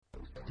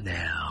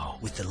Now,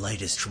 with the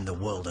latest from the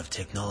world of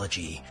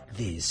technology,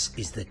 this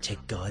is the Tech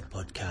Guide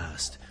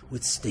Podcast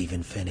with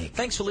Stephen Fennick.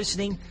 Thanks for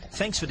listening.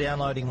 Thanks for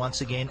downloading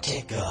once again.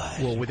 Tech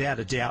Guide. Well, without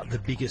a doubt, the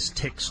biggest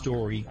tech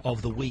story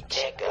of the week.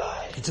 Tech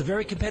Guide. It's a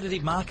very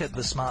competitive market,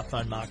 the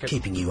smartphone market.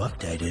 Keeping you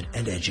updated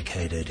and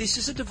educated. This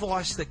is a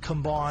device that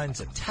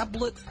combines a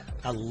tablet,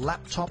 a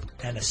laptop,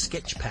 and a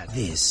sketchpad.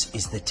 This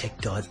is the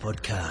Tech Guide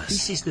Podcast.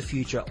 This is the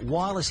future.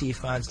 Wireless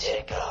earphones.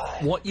 Tech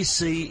Guide. What you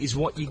see is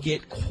what you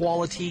get.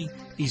 Quality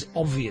is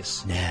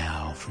obvious.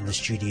 Now, from the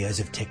studios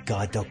of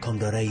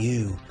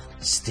techguide.com.au,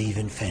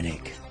 Stephen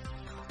Fennick.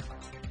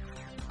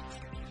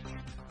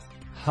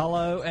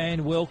 Hello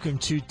and welcome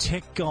to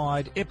Tech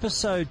Guide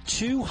episode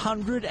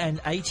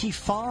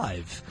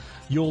 285.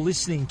 You're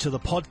listening to the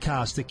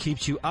podcast that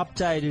keeps you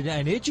updated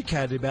and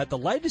educated about the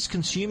latest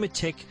consumer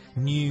tech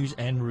news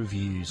and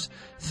reviews.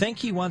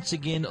 Thank you once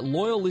again,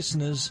 loyal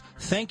listeners.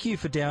 Thank you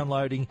for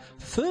downloading.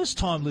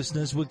 First-time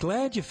listeners, we're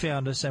glad you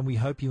found us and we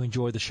hope you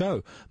enjoy the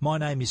show. My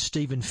name is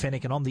Stephen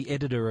Fennick and I'm the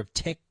editor of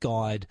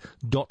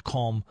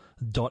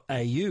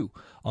techguide.com.au.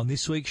 On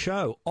this week's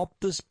show,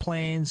 Optus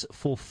plans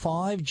for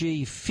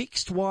 5G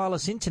fixed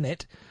wireless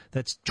internet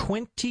that's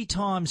 20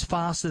 times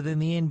faster than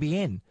the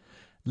NBN.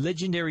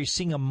 Legendary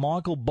singer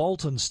Michael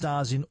Bolton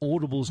stars in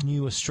Audible's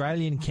new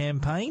Australian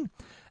campaign.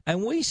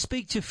 And we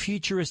speak to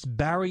futurist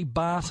Barry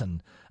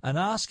Barton and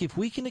ask if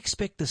we can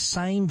expect the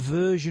same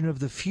version of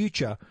the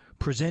future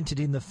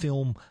presented in the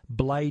film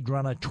Blade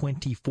Runner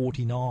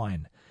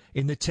 2049.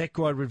 In the Tech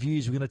Guide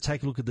reviews, we're going to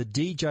take a look at the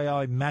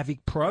DJI Mavic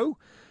Pro,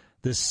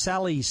 the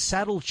Sally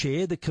saddle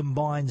chair that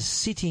combines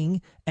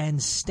sitting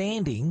and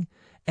standing,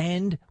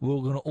 and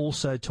we're going to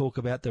also talk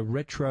about the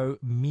retro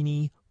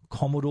mini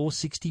Commodore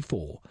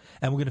 64.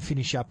 And we're going to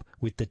finish up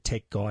with the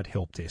Tech Guide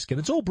Help Desk. And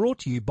it's all brought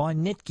to you by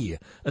Netgear,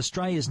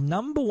 Australia's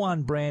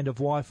 #1 brand of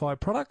Wi-Fi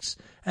products,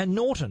 and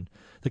Norton,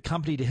 the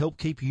company to help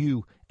keep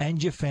you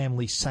and your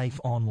family safe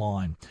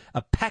online.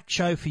 A packed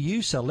show for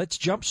you, so let's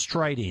jump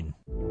straight in.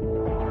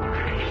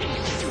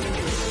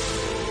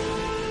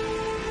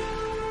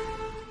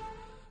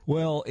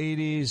 Well, it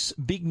is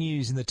big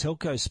news in the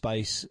telco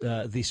space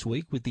this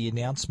week with the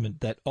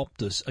announcement that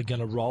Optus are going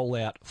to roll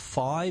out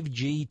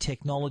 5G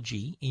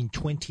technology in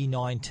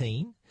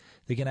 2019.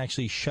 They're going to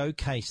actually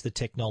showcase the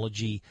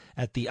technology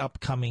at the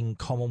upcoming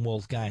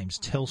Commonwealth Games.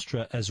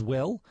 Telstra as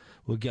well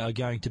are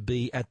going to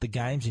be at the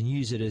Games and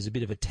use it as a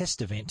bit of a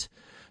test event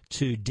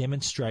to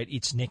demonstrate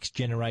its next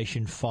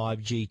generation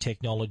 5G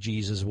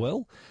technologies as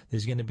well.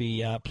 There's going to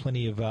be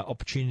plenty of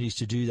opportunities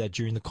to do that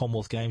during the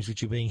Commonwealth Games,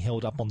 which are being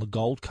held up on the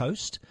Gold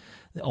Coast.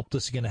 The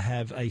Optus are going to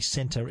have a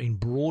centre in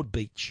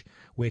Broadbeach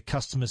where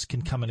customers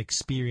can come and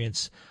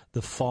experience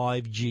the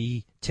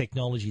 5G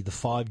technology, the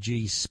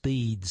 5G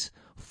speeds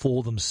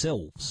for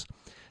themselves.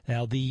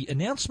 Now, the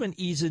announcement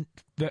isn't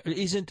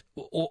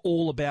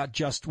all about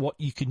just what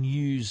you can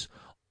use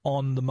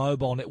on the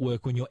mobile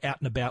network when you're out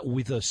and about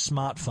with a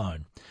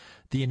smartphone.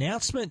 The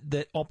announcement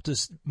that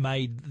Optus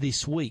made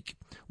this week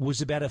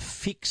was about a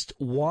fixed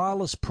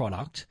wireless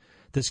product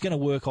that's going to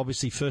work,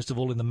 obviously, first of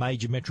all, in the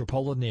major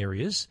metropolitan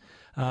areas,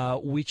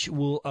 which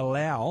will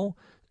allow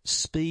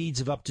speeds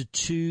of up to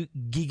 2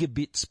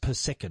 gigabits per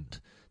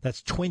second.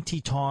 That's 20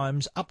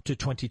 times, up to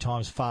 20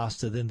 times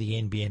faster than the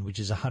NBN, which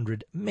is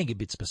 100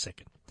 megabits per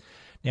second.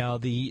 Now,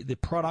 the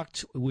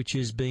product, which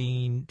has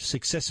been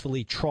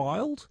successfully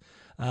trialled,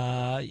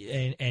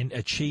 and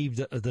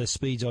achieved the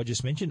speeds I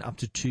just mentioned, up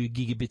to 2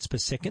 gigabits per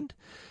second.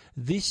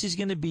 This is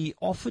going to be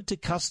offered to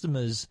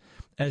customers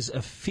as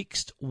a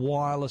fixed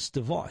wireless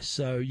device.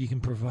 So you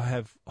can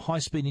have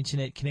high-speed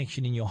internet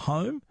connection in your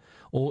home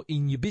or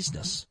in your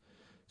business.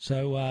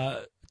 So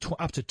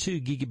up to 2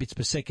 gigabits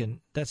per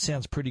second, that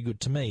sounds pretty good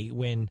to me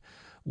when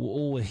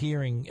all we're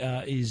hearing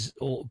is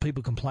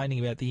people complaining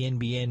about the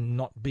NBN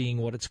not being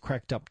what it's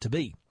cracked up to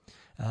be.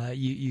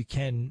 You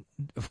can,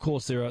 of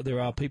course,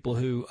 there are people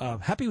who are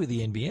happy with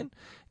the NBN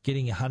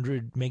getting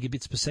 100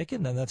 megabits per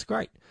second, and that's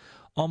great.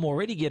 I'm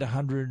already getting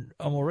 100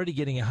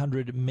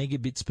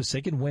 megabits per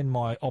second when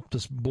my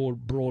Optus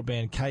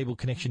broadband cable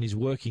connection is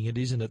working. It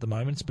isn't at the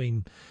moment. It's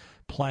been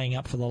playing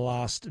up for the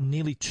last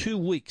nearly 2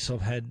 weeks.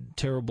 I've had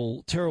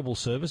terrible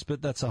service,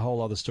 but that's a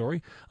whole other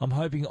story. I'm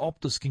hoping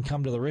Optus can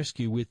come to the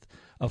rescue with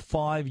a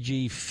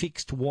 5G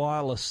fixed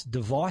wireless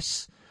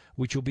device,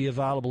 which will be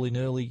available in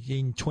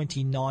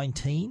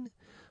 2019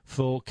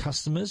 for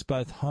customers,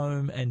 both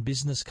home and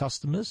business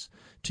customers,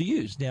 to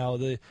use. Now,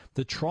 the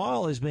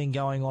trial has been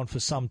going on for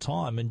some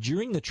time, and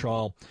during the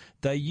trial,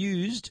 they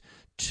used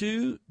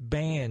 2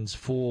 bands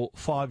for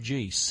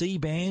 5G,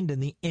 C-band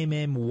and the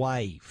MM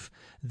wave.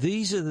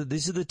 This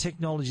is the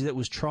technology that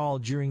was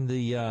trialed during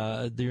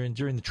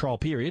the trial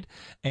period,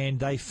 and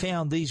they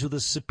found these were the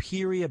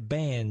superior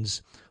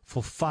bands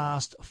for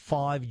fast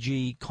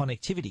 5G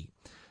connectivity.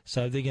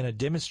 So they're going to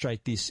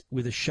demonstrate this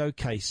with a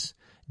showcase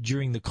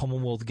during the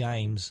Commonwealth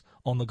Games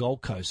on the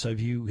Gold Coast. So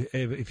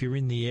if you're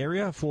in the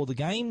area for the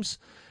Games,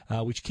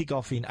 which kick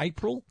off in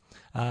April,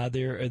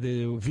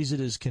 the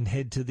visitors can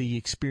head to the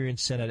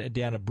Experience Centre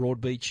down at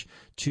Broadbeach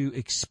to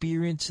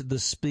experience the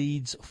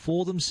speeds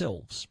for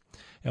themselves.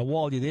 And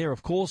while you're there,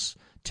 of course,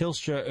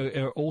 Telstra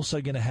are also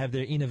going to have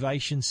their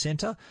innovation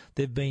centre.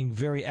 They've been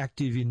very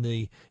active in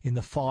the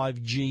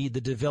 5G,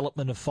 the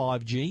development of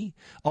 5G.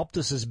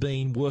 Optus has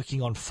been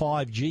working on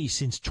 5G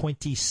since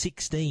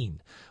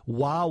 2016.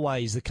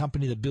 Huawei is the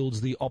company that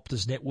builds the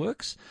Optus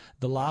networks.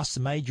 The last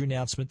major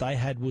announcement they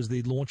had was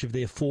the launch of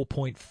their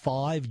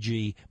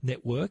 4.5G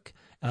network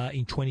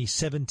in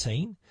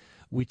 2017.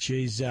 Which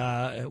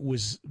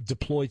was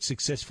deployed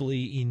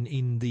successfully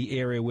in the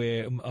area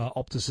where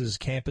Optus's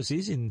campus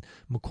is, in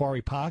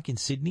Macquarie Park in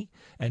Sydney,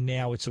 and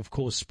now it's, of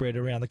course, spread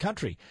around the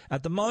country.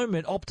 At the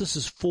moment,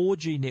 Optus's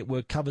 4G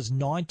network covers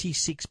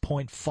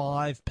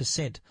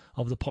 96.5%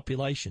 of the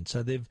population,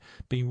 so they've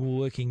been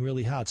working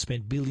really hard,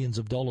 spent billions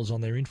of dollars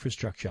on their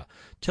infrastructure.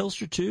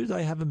 Telstra, too,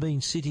 they haven't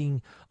been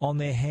sitting on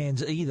their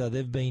hands either.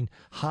 They've been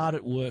hard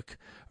at work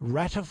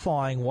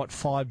ratifying what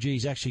 5G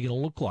is actually going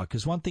to look like,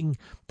 because one thing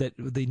that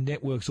the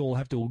networks all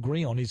have to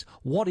agree on is,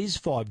 what is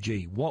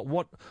 5G?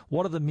 What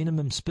are the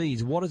minimum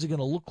speeds? What is it going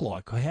to look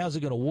like? How's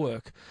it going to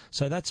work?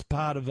 So that's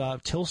part of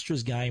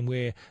Telstra's game,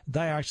 where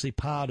they are actually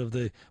part of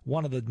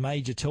one of the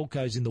major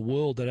telcos in the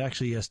world that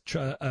actually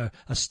are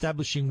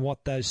establishing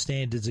what those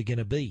standards are going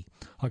to be.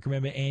 I can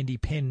remember Andy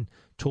Penn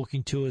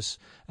talking to us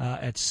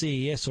at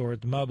CES, or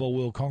at the Mobile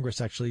World Congress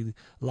actually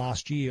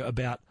last year,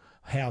 about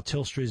how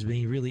Telstra has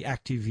been really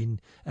active in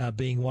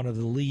being one of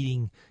the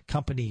leading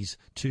companies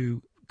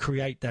to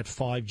create that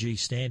 5G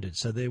standard.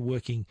 So they're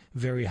working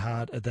very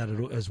hard at that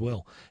as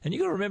well. And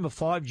you've got to remember,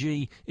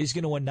 5G is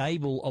going to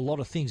enable a lot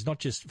of things, not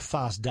just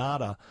fast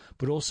data,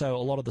 but also a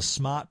lot of the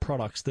smart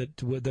products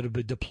that have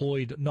been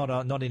deployed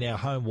not in our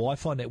home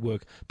Wi-Fi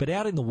network, but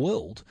out in the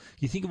world.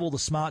 You think of all the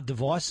smart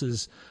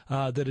devices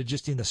that are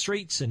just in the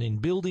streets and in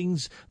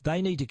buildings.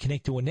 They need to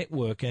connect to a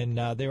network, and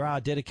there are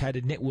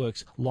dedicated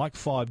networks like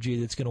 5G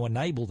that's going to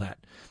enable that.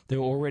 There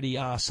already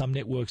are some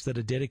networks that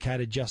are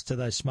dedicated just to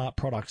those smart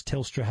products.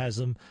 Telstra has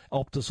them.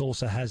 Optus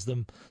also has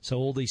them. So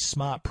all these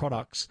smart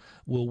products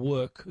will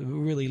work,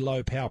 really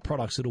low power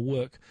products that'll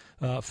work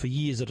for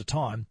years at a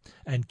time,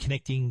 and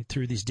connecting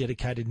through this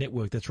dedicated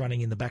network that's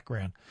running in the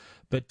background.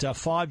 But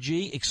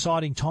 5G,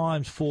 exciting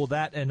times for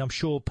that, and I'm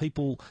sure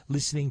people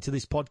listening to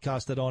this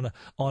podcast that are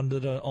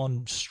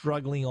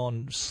struggling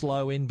on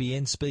slow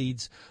NBN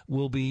speeds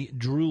will be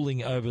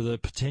drooling over the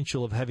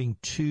potential of having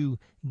 2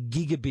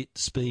 gigabit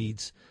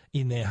speeds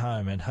in their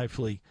home, and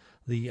hopefully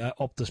the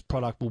Optus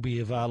product will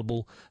be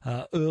available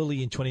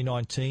early in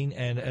 2019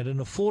 and at an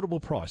affordable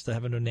price. They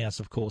haven't announced,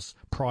 of course,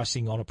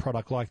 pricing on a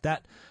product like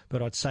that,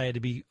 but I'd say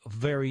it'd be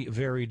very,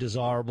 very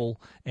desirable,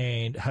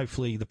 and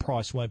hopefully the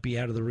price won't be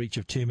out of the reach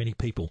of too many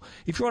people.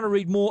 If you want to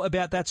read more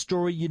about that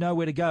story, you know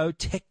where to go,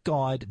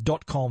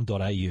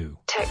 techguide.com.au.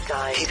 Tech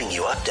Guide. Keeping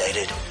you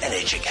updated and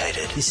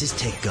educated. This is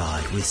Tech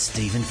Guide with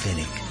Stephen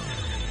Fennick.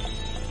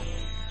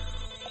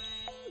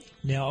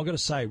 Now, I've got to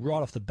say, right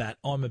off the bat,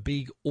 I'm a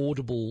big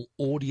Audible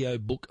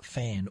audiobook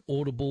fan.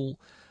 Audible,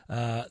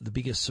 the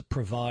biggest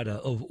provider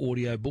of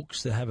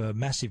audiobooks. They have a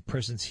massive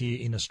presence here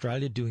in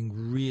Australia, doing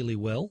really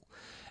well.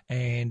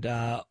 And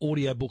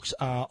audiobooks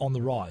are on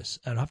the rise.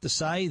 And I have to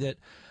say that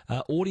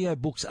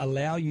audiobooks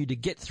allow you to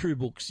get through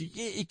books.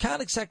 You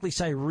can't exactly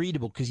say read a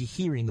book because you're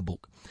hearing the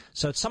book.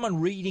 So it's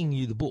someone reading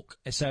you the book.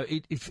 So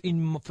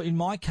in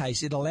my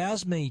case, it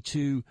allows me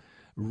to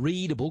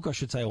read a book, I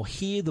should say, or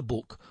hear the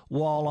book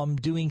while I'm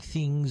doing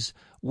things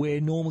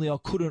where normally I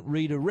couldn't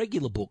read a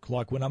regular book,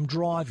 like when I'm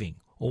driving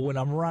or when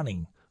I'm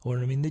running or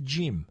when I'm in the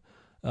gym,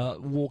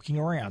 walking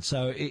around.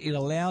 So it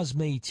allows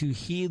me to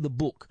hear the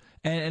book.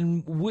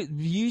 And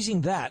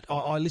using that,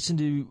 I listen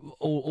to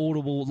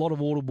Audible, a lot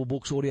of Audible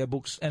books,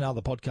 audiobooks, and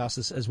other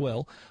podcasts as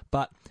well.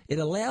 But it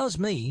allows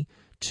me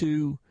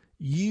to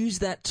use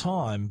that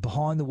time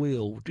behind the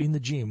wheel, in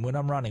the gym, when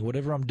I'm running,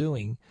 whatever I'm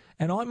doing,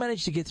 and I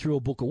manage to get through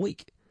a book a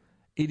week.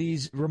 It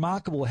is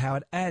remarkable how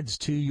it adds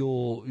to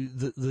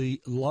the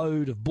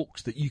load of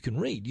books that you can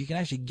read. You can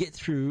actually get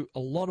through a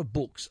lot of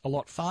books a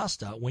lot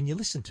faster when you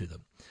listen to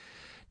them.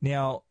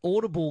 Now,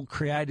 Audible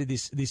created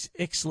this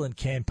excellent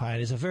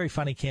campaign. It's a very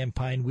funny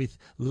campaign with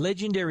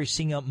legendary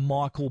singer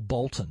Michael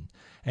Bolton.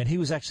 And he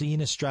was actually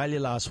in Australia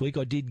last week.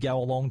 I did go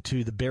along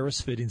to the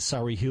Beresford in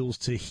Surrey Hills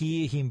to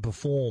hear him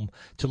perform,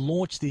 to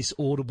launch this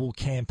Audible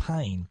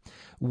campaign,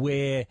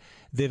 where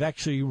they've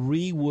actually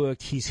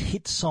reworked his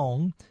hit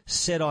song,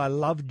 Said I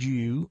Loved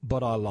You,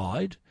 But I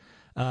Lied,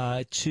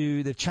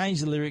 they've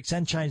changed the lyrics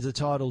and changed the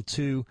title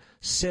to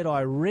Said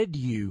I Read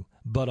You,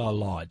 But I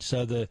Lied.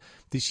 So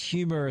this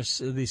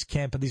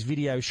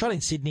video shot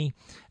in Sydney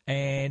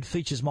and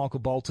features Michael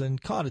Bolton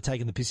kind of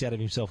taking the piss out of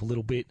himself a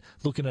little bit,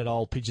 looking at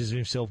old pictures of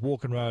himself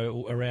walking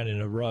around in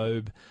a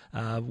robe,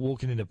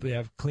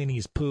 cleaning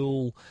his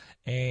pool,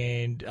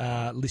 and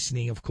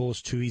listening, of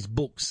course, to his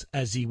books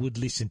as he would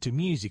listen to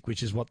music,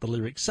 which is what the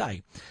lyrics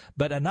say.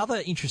 But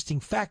another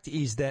interesting fact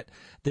is that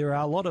there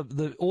are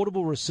the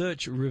Audible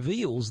research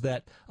reveals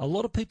that a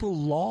lot of people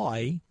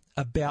lie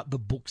about the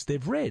books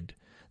they've read.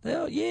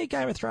 Yeah,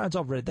 Game of Thrones,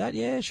 I've read that.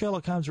 Yeah,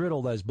 Sherlock Holmes, read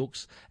all those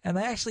books. And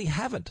they actually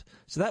haven't.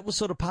 So that was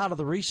sort of part of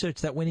the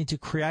research that went into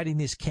creating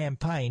this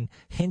campaign,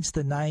 hence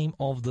the name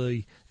of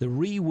the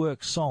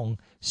reworked song,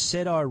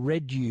 Said I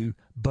Read You,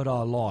 But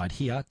I Lied.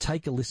 Here,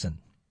 take a listen.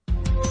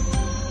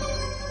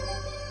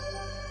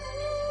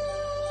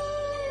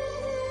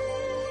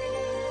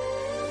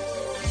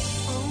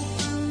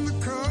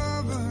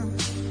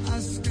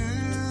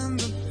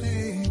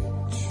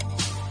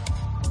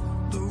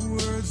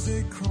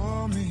 They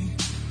call me,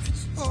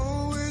 it's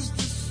always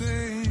the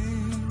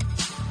same.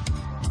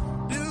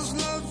 There's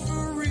love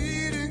for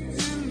reading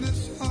in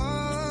this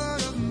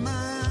heart of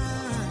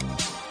mine,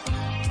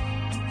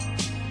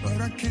 but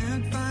I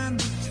can't find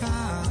the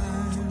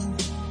time.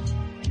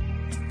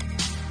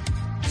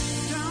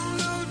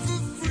 Download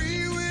for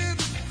free with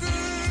a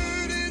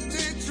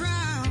 30-day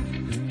trial.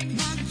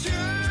 My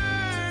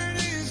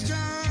journey's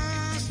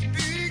just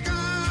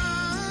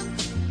begun.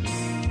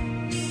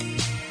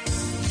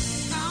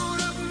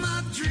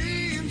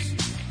 Dreams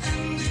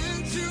and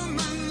into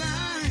my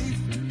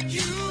life.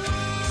 You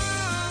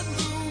are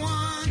the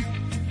one.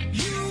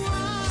 You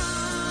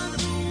are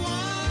the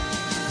one.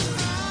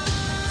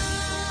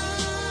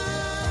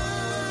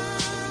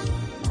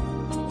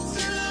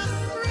 Said I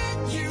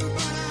read you,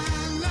 but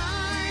I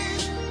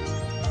lied.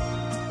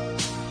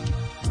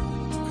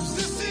 'Cause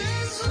this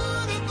is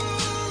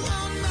audible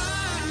on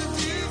my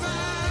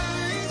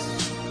device.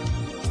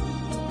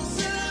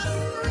 Said I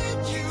read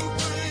you,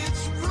 but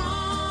it's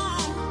wrong.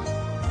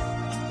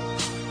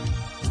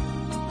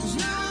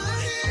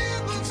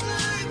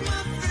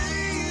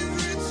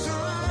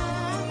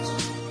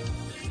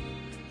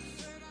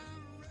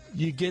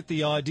 You get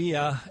the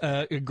idea.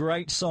 A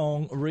great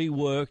song,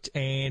 reworked,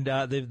 and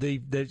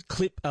the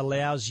clip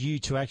allows you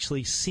to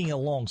actually sing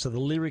along. So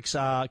the lyrics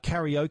are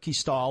karaoke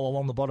style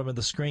along the bottom of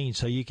the screen,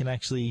 so you can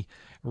actually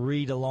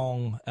read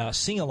along,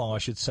 sing along, I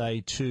should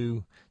say,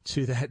 to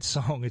that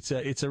song.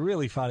 It's a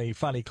really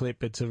funny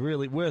clip. It's a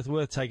really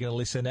worth taking a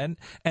listen,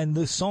 and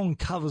the song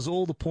covers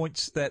all the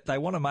points that they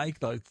want to make,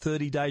 though.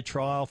 30-day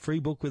trial, free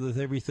book with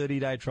every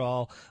 30-day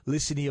trial,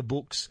 listen to your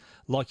books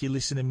like you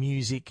listen to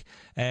music,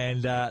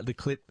 and the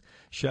clip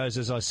shows,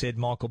 as I said,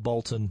 Michael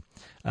Bolton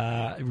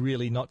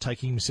really not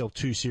taking himself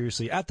too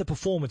seriously. At the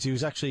performance, he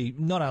was actually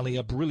not only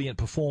a brilliant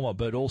performer,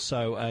 but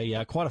also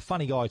quite a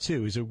funny guy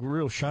too. He's a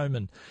real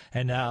showman,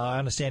 and I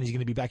understand he's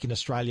going to be back in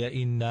Australia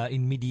in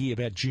mid-year,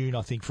 about June,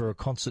 I think, for a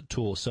concert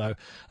tour. So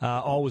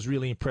I was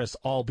really impressed.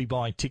 I'll be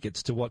buying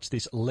tickets to watch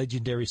this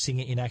legendary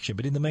singer in action.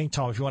 But in the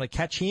meantime, if you want to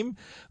catch him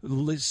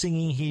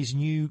singing his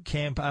new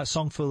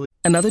song for...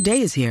 Another day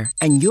is here,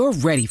 and you're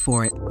ready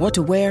for it. What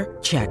to wear?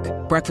 Check.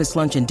 Breakfast,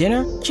 lunch, and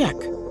dinner? Check.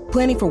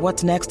 Planning for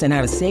what's next and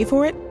how to save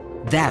for it?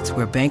 That's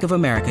where Bank of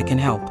America can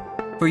help.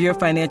 For your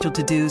financial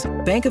to-dos,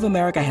 Bank of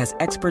America has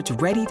experts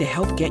ready to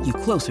help get you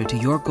closer to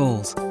your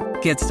goals.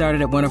 Get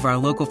started at one of our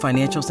local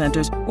financial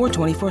centers or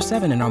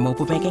 24/7 in our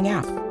mobile banking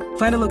app.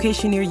 Find a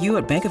location near you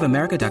at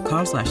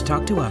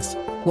bankofamerica.com/talktous.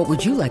 What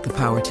would you like the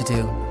power to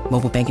do?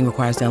 Mobile banking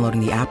requires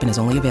downloading the app and is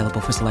only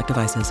available for select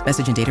devices.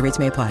 Message and data rates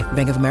may apply.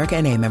 Bank of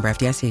America NA, member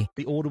FDIC.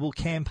 The Audible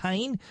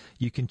campaign,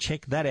 you can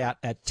check that out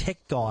at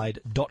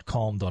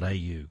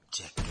techguide.com.au.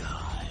 Tech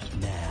Guide.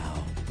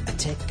 Now, a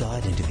Tech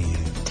Guide interview.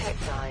 Tech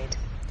Guide.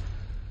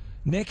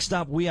 Next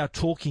up, we are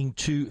talking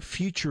to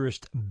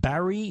futurist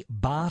Barry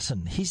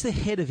Barton. He's the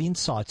head of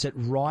insights at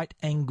Right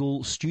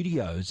Angle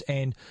Studios,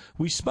 and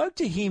we spoke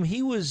to him.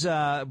 He was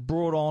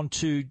brought on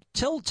to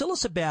tell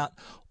us about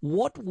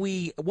what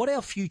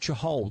our future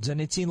holds, and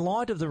it's in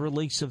light of the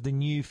release of the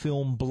new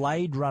film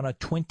Blade Runner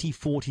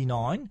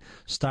 2049,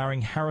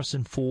 starring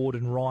Harrison Ford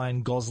and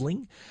Ryan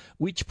Gosling,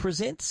 which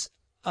presents,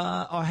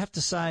 I have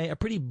to say, a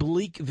pretty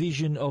bleak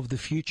vision of the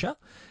future.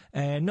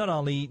 And not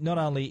only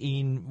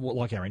in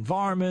like our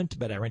environment,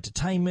 but our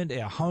entertainment,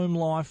 our home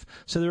life.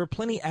 So there are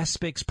plenty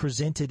aspects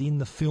presented in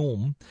the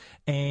film,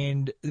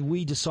 and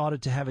we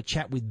decided to have a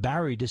chat with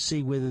Barry to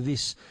see whether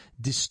this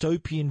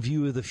dystopian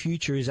view of the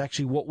future is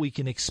actually what we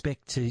can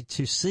expect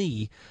to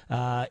see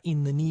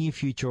in the near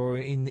future or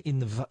in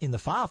the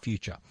far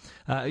future.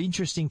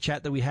 Interesting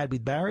chat that we had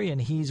with Barry,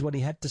 and here's what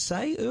he had to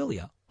say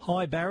earlier.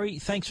 Hi Barry,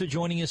 thanks for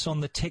joining us on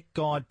the Tech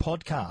Guide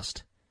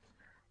podcast.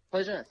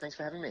 Pleasure. Thanks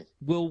for having me.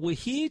 Well, we're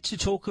here to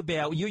talk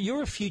about,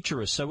 you're a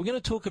futurist, so we're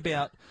going to talk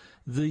about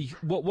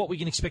what we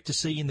can expect to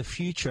see in the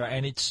future,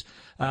 and it's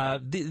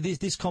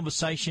this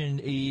conversation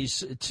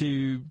is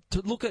to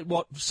look at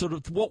what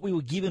we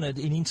were given an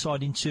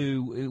insight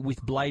into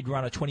with Blade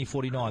Runner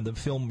 2049, the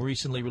film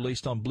recently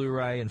released on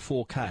Blu-ray and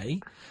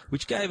 4K,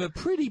 which gave a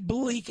pretty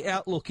bleak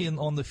outlook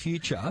on the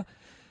future.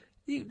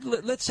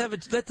 Let's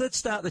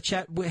start the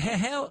chat.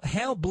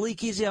 How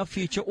bleak is our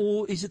future,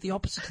 or is it the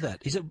opposite to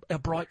that? Is it a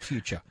bright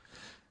future?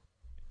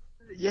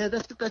 Yeah,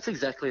 that's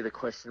exactly the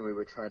question we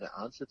were trying to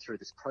answer through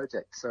this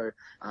project. So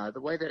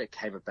the way that it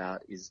came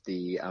about is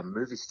the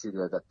movie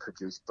studio that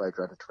produced Blade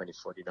Runner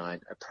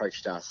 2049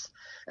 approached us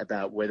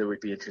about whether we'd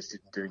be interested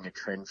in doing a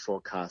trend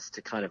forecast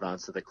to kind of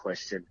answer the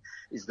question,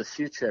 is the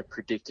future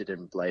predicted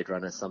in Blade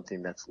Runner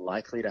something that's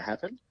likely to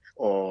happen,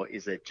 or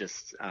is it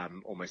just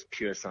almost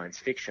pure science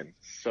fiction?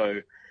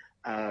 So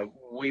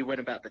we went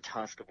about the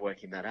task of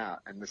working that out,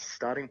 and the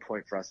starting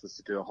point for us was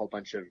to do a whole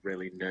bunch of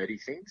really nerdy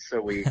things.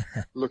 So we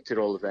looked at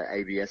all of the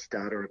ABS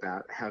data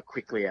about how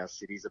quickly our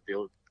cities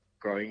are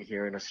growing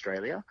here in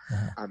Australia,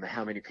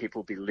 how many people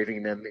will be living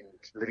in them in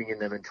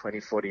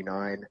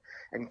 2049,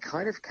 and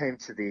kind of came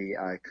to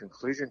the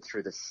conclusion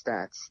through the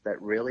stats that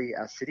really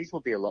our cities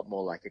will be a lot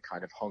more like a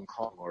kind of Hong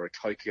Kong or a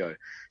Tokyo.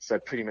 So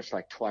pretty much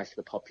like twice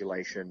the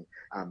population,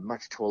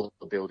 much taller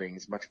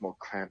buildings, much more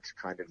cramped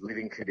kind of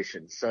living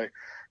conditions. So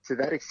to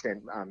that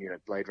extent,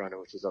 Blade Runner,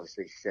 which is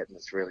obviously set in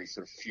this really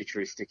sort of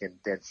futuristic and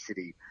dense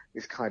city,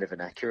 is kind of an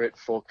accurate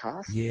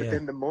forecast. Yeah. But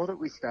then the more that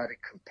we started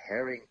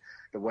comparing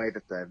the way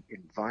that the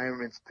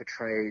environment's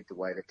portrayed, the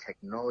way the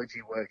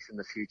technology works in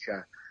the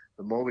future,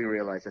 the more we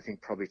realize, I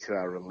think probably to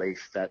our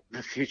relief, that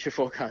the future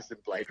forecast in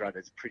Blade Runner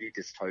is pretty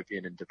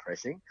dystopian and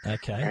depressing.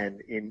 Okay.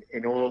 And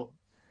in all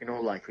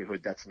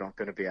likelihood, that's not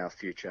going to be our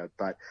future,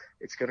 but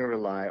it's going to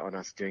rely on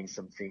us doing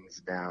some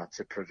things now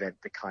to prevent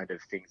the kind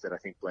of things that I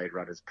think Blade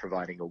Runner's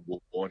providing a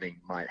warning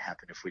might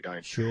happen if we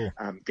don't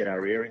get our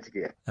rear into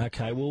gear.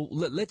 Okay, well,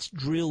 let's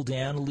drill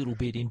down a little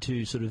bit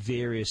into sort of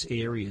various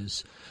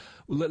areas.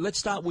 Let's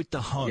start with the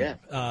home.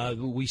 Yeah.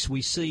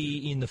 We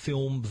see in the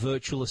film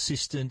virtual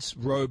assistants,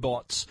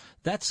 robots.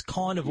 That's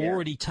kind of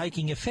already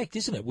taking effect,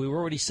 isn't it? We're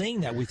already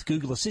seeing that with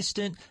Google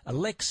Assistant,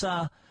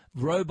 Alexa,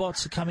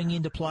 robots are coming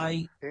into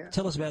play. Yeah.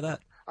 Tell us about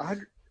that.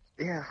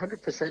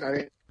 100%.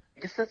 I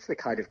guess that's the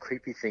kind of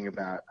creepy thing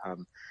about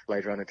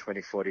Blade Runner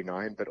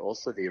 2049, but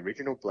also the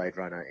original Blade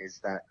Runner,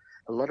 is that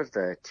a lot of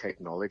the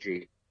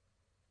technology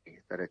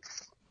that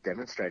it's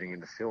demonstrating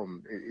in the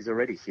film is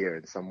already here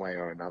in some way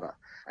or another.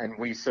 And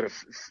we sort of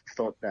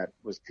thought that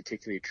was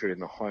particularly true in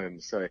the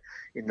home. So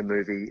in the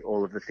movie,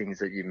 all of the things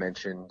that you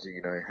mentioned,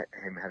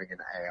 him having an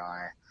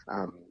AI,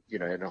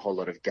 and a whole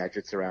lot of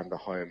gadgets around the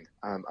home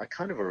are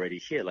kind of already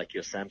here. Like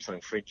your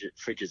Samsung fridge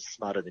is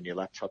smarter than your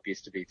laptop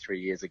used to be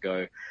 3 years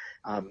ago.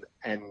 And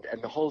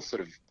the whole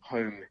sort of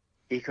home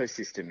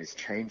ecosystem is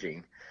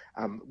changing.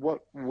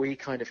 What we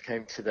kind of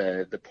came to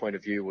the point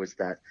of view was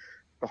that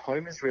the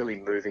home is really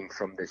moving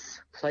from this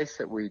place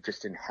that we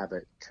just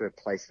inhabit to a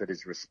place that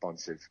is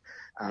responsive.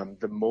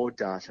 The more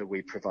data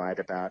we provide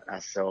about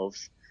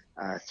ourselves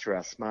through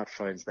our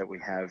smartphones that we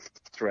have,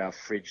 through our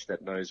fridge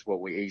that knows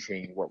what we're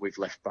eating, what we've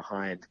left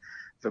behind,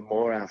 the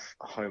more our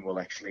home will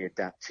actually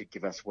adapt to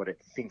give us what it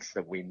thinks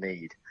that we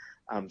need.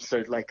 At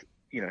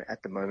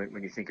the moment,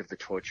 when you think of the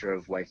torture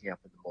of waking up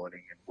in the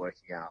morning and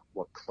working out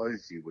what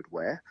clothes you would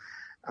wear,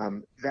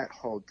 that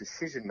whole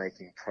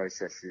decision-making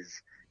process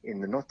is, in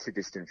the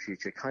not-too-distant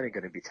future, kind of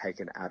going to be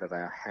taken out of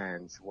our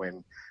hands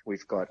when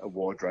we've got a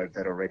wardrobe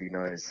that already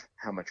knows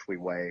how much we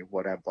weigh,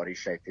 what our body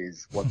shape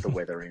is, what the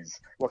weather is,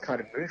 what kind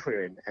of mood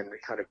we're in, and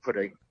kind of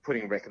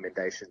putting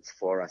recommendations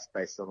for us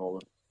based on all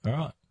of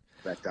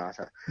that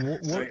data.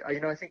 So,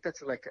 I think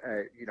that's like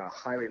a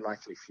highly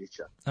likely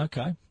future.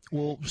 Okay.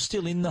 Well,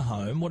 still in the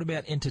home, what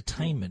about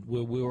entertainment?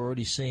 We're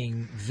already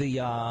seeing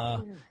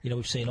VR,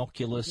 we've seen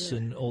Oculus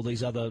and all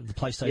these other, the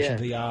PlayStation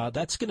VR.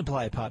 That's going to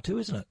play a part too,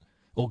 isn't it?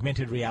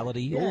 Augmented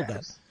reality, all of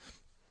that.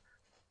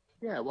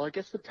 Yeah, well, I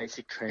guess the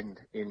basic trend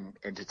in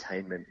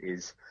entertainment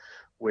is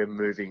we're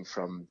moving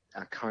from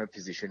our current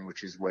position,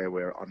 which is where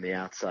we're on the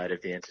outside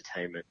of the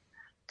entertainment,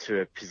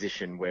 to a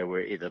position where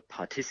we're either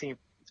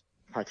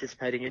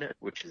participating in it,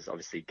 which is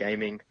obviously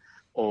gaming,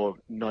 or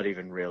not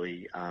even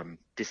really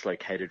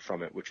dislocated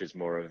from it, which is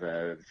more of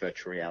a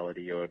virtual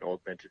reality or an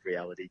augmented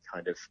reality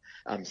kind of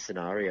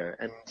scenario.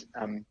 And,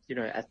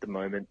 at the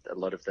moment, a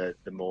lot of the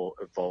more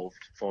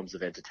evolved forms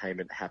of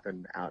entertainment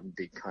happen out in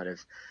big kind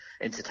of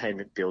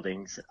entertainment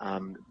buildings,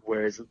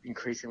 whereas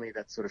increasingly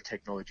that sort of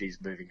technology is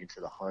moving into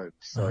the home.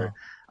 So,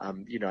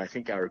 I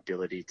think our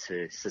ability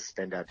to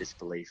suspend our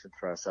disbelief and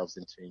throw ourselves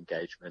into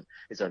engagement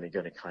is only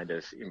going to kind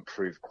of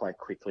improve quite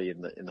quickly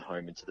in the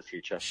home into the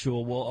future.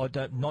 Sure. Well,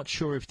 not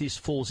sure if this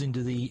falls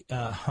into the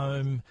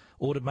home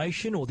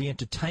automation or the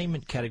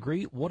entertainment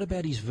category. What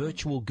about his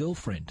virtual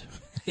girlfriend?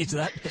 Is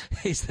that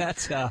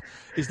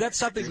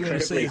something we're going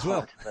to see as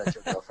well?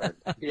 Virtual girlfriend.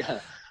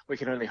 Yeah, we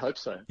can only hope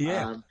so.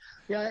 Yeah.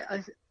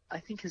 I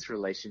think his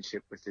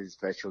relationship with his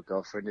virtual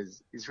girlfriend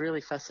is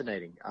really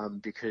fascinating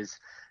because,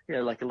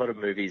 like a lot of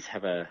movies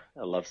have a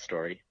love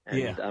story.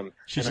 And,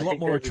 she's a lot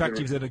more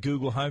attractive than a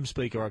Google Home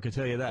speaker, I can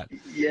tell you that.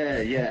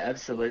 Yeah,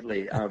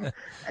 absolutely.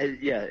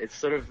 It's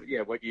sort of,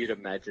 what you'd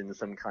imagine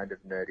some kind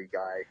of nerdy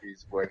guy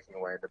who's working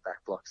away in the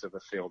back blocks of a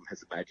film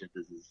has imagined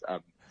as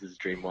his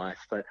dream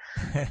wife. But,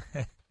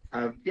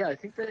 I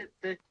think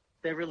that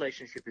their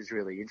relationship is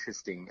really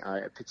interesting.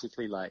 I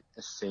particularly like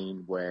a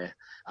scene where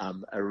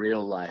a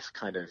real life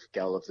kind of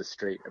gal of the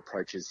street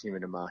approaches him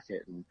in a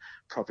market and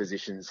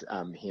propositions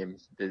him.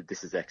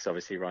 This is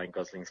obviously Ryan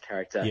Gosling's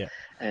character. Yeah.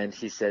 And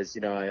he says,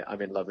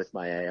 I'm in love with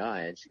my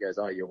AI. And she goes,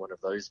 oh, you're one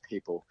of those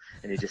people.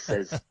 And he just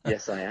says,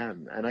 yes, I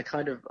am. And I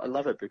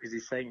love it because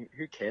he's saying,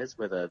 who cares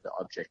whether the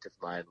object of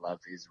my love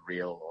is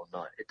real or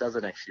not? It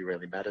doesn't actually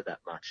really matter that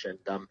much. And,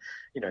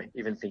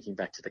 even thinking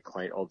back to the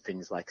quaint old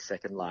things like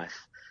Second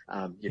Life,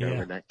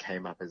 when that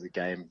came up as a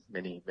game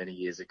many, many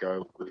years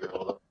ago, we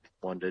all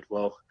wondered,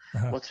 well,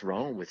 what's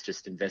wrong with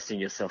just investing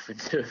yourself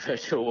into a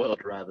virtual world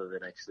rather than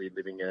actually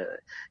living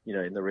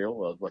in the real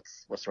world?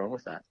 What's wrong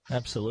with that?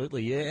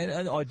 Absolutely, yeah.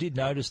 And I did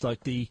notice,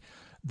 like, the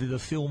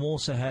film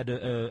also had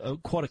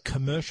quite a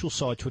commercial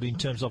side to it in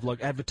terms of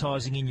like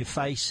advertising in your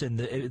face, and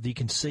you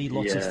can see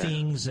lots of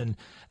things, and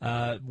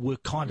we're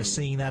kind of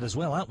seeing that as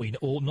well, aren't we?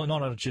 Or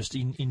not just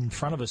in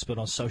front of us, but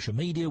on social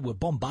media. We're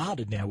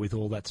bombarded now with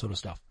all that sort of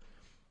stuff.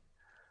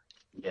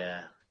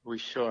 Yeah, we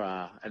sure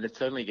are, and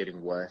it's only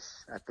getting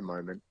worse at the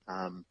moment.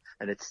 And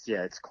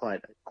it's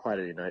quite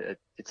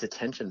it's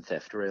attention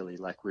theft, really.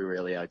 Like, we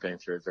really are going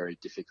through a very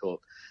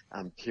difficult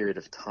period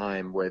of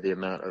time where the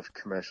amount of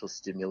commercial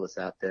stimulus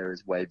out there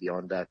is way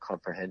beyond our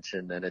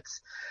comprehension, and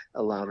it's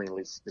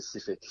alarmingly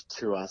specific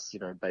to us,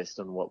 based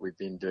on what we've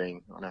been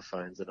doing on our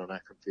phones and on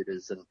our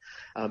computers. And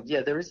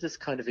there is this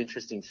kind of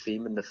interesting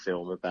theme in the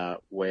film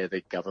about where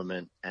the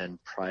government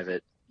and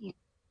private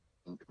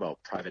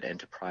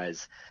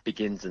enterprise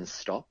begins and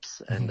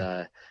stops. And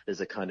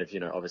there's a kind of,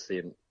 obviously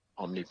an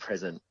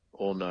omnipresent,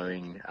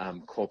 all-knowing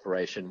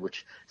corporation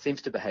which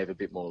seems to behave a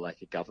bit more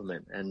like a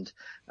government. And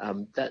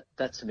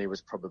that to me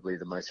was probably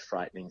the most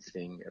frightening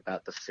thing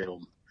about the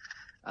film,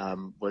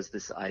 was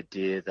this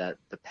idea that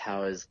the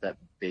powers that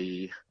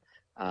be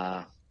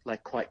are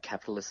like quite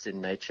capitalist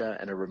in nature,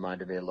 and it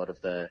reminded me a lot of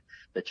the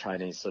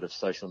Chinese sort of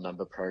social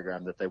number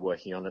program that they're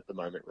working on at the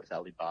moment with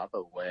Alibaba,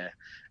 where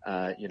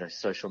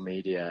social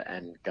media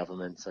and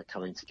governments are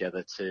coming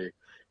together to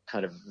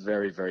kind of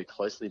very, very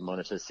closely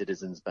monitor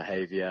citizens'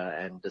 behaviour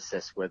and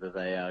assess whether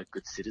they are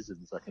good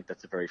citizens. I think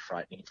that's a very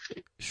frightening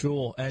thing.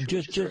 Sure, and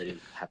just already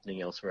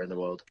happening elsewhere in the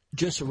world.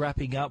 Just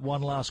wrapping up,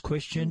 one last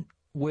question: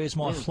 where's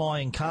my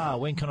flying car?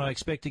 When can I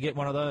expect to get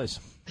one of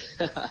those?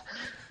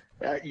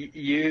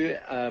 You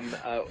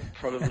are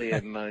probably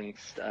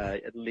amongst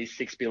at least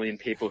 6 billion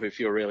people who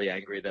feel really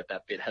angry that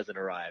bit hasn't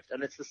arrived.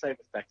 And it's the same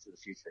with Back to the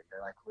Future. They're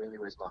like, really,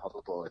 where's my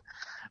hoverboard?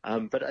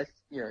 But a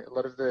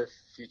lot of the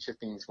future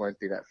things won't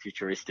be that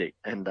futuristic.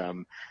 And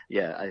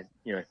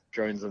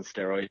drones on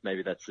steroids,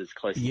 maybe that's as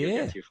close as you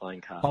get to your flying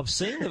car. I've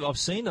seen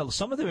them.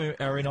 Some of them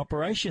are in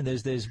operation.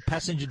 There's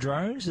passenger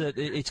drones.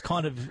 It's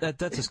kind of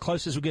that's as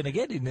close as we're going to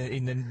get in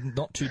the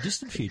not too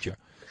distant future.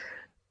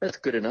 That's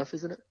good enough,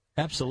 isn't it?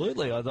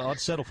 Absolutely. I'd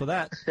settle for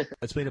that.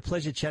 It's been a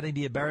pleasure chatting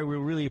to you, Barry. We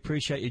really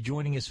appreciate you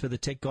joining us for the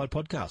Tech Guide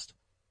podcast.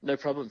 No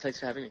problem.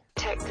 Thanks for having me.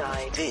 Tech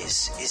Guide.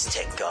 This is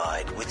Tech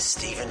Guide with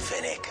Stephen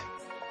Fennick.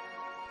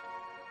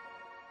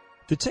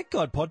 The Tech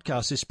Guide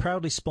podcast is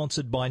proudly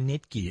sponsored by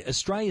Netgear,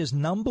 Australia's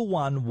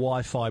 #1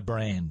 Wi-Fi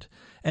brand.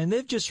 And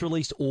they've just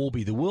released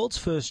Orbi, the world's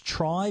first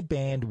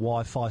tri-band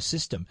Wi-Fi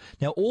system.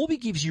 Now, Orbi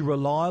gives you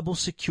reliable,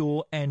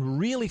 secure, and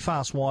really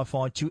fast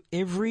Wi-Fi to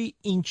every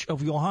inch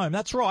of your home.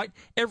 That's right,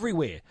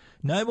 everywhere.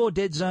 No more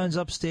dead zones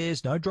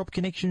upstairs, no drop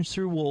connections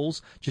through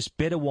walls, just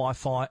better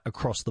Wi-Fi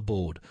across the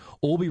board.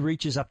 Orbi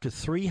reaches up to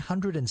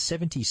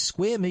 370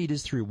 square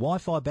metres through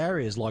Wi-Fi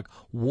barriers like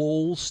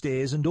walls,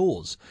 stairs and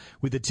doors.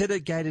 With a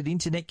dedicated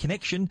internet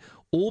connection,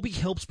 Orbi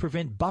helps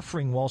prevent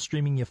buffering while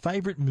streaming your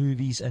favourite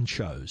movies and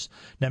shows.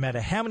 No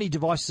matter how many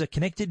devices are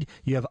connected,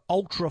 you have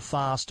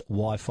ultra-fast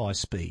Wi-Fi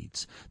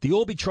speeds. The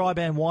Orbi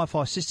tri-band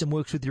Wi-Fi system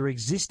works with your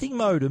existing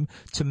modem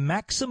to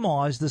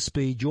maximise the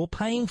speed you're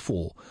paying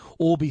for.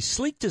 Orbi's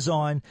sleek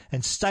design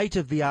and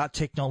state-of-the-art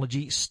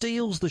technology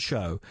steals the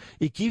show.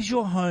 It gives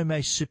your home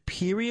a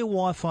superior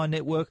Wi-Fi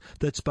network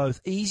that's both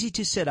easy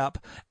to set up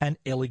and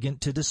elegant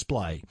to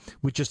display.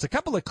 With just a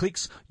couple of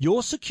clicks,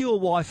 your secure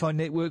Wi-Fi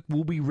network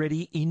will be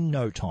ready in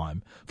no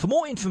time. For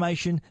more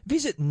information,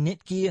 visit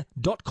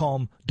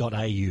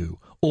netgear.com.au.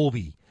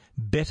 Orbi,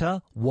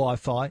 better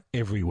Wi-Fi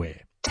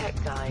everywhere.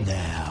 Tech Guide.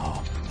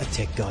 Now, a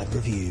Tech Guide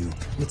review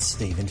with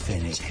Stephen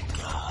Fennick. Tech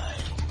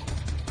Guide.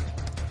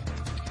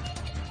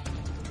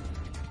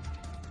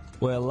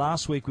 Well,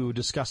 last week we were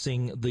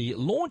discussing the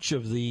launch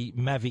of the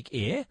Mavic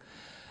Air.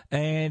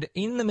 And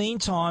in the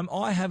meantime,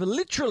 I have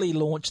literally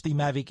launched the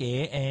Mavic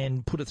Air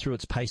and put it through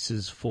its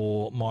paces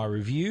for my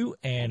review.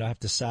 And I have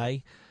to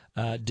say,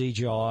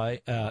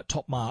 DJI,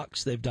 top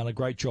marks. They've done a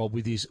great job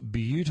with this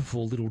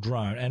beautiful little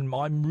drone. And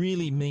I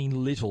really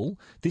mean little.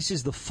 This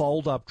is the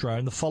fold-up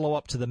drone, the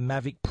follow-up to the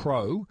Mavic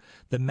Pro.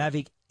 The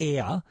Mavic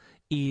Air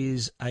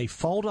is a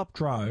fold-up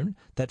drone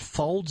that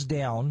folds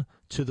down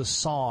to the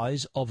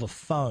size of a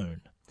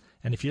phone.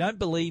 And if you don't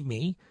believe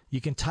me,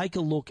 you can take a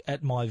look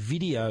at my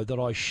video that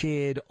I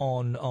shared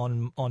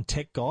on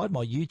Tech Guide,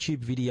 my YouTube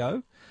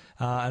video.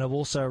 And I've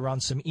also run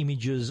some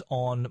images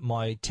on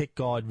my Tech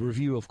Guide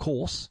review, of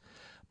course.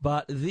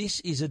 But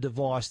this is a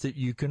device that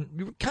you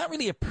can't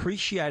really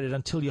appreciate it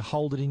until you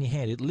hold it in your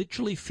hand. It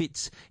literally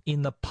fits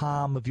in the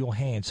palm of your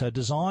hand. So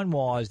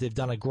design-wise, they've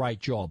done a great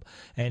job.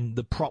 And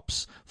the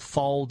props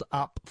fold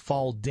up,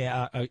 fold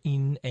down,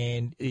 in,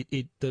 and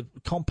the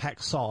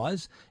compact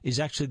size is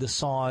actually the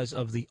size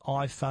of the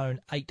iPhone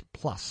 8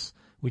 Plus,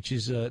 which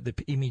is the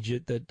image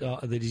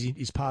that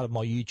is part of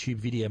my YouTube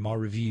video, my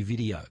review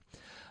video.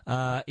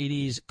 It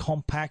is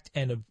compact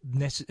and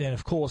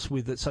of course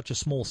with such a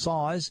small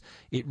size,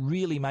 it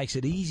really makes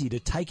it easy to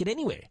take it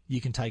anywhere.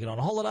 You can take it on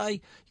a holiday,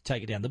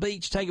 take it down the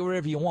beach, take it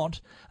wherever you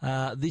want.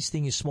 This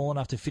thing is small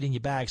enough to fit in your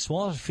bag,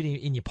 small enough to fit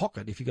in your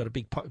pocket if you've got a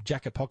big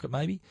jacket pocket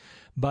maybe.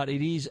 But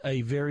it is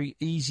a very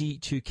easy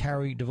to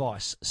carry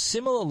device.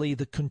 Similarly,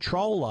 the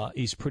controller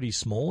is pretty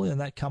small,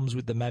 and that comes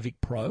with the Mavic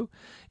Pro.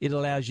 It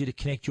allows you to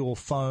connect your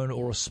phone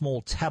or a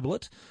small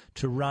tablet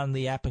to run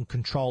the app and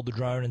control the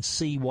drone and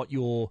see what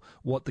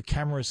the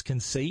cameras can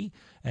see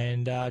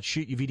and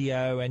shoot your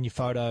video and your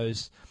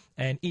photos.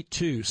 And it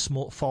too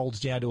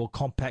folds down to a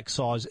compact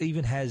size.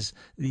 Even has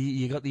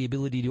you got the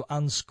ability to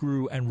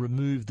unscrew and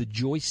remove the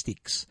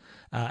joysticks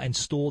and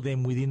store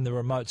them within the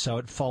remote, so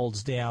it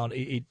folds down.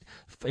 It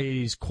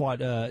is quite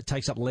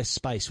takes up less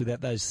space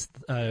without those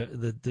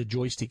the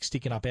joystick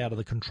sticking up out of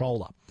the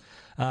controller.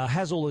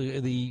 Has all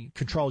the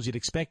controls you'd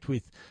expect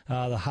with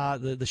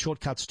the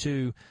shortcuts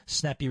to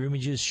snap your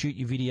images, shoot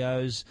your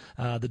videos,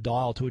 the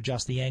dial to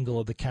adjust the angle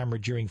of the camera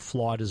during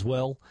flight as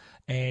well.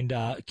 And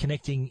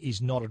connecting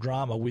is not a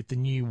drama with the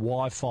new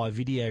Wi-Fi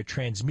video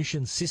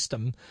transmission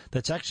system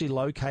that's actually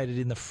located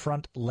in the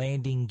front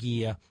landing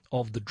gear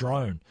of the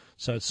drone.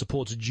 So it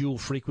supports a dual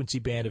frequency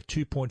band of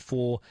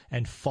 2.4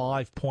 and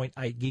 5.8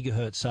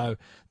 gigahertz. So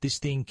this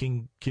thing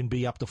can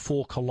be up to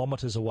 4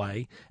 kilometers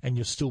away and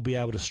you'll still be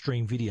able to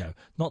stream video.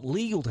 Not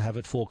legal to have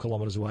it 4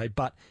 kilometers away,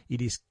 but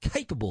it is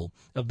capable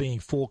of being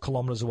 4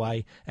 kilometers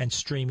away and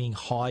streaming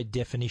high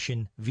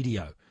definition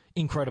video.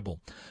 Incredible.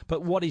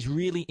 But what is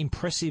really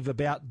impressive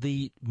about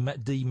the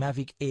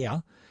Mavic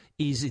Air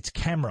is its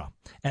camera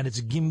and its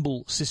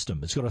gimbal system.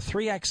 It's got a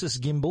 3-axis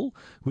gimbal,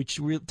 which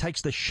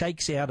takes the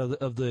shakes out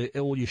of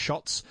all your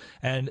shots.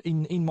 And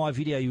in my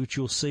video, which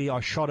you'll see, I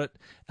shot it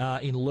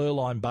in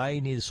Lurline Bay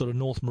near the sort of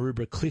North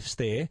Maroubra cliffs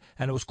there,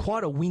 and it was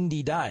quite a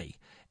windy day.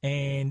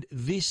 And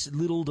this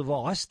little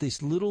device,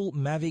 this little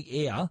Mavic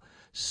Air,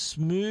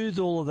 smoothed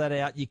all of that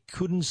out. You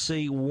couldn't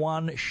see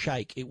one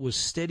shake. It was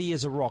steady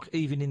as a rock,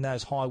 even in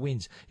those high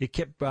winds. It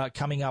kept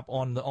coming up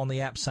on the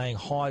app saying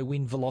high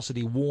wind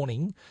velocity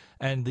warning,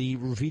 and the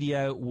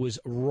video was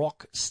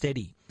rock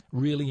steady.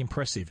 Really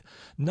impressive.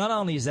 Not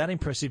only is that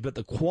impressive, but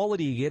the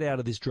quality you get out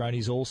of this drone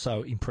is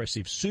also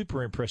impressive.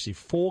 Super impressive.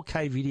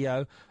 4K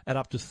video at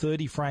up to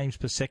 30 frames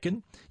per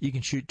second. You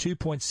can shoot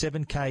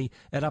 2.7K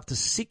at up to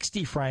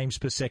 60 frames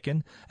per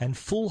second, and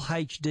full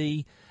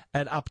HD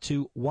at up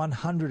to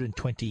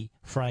 120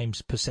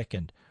 frames per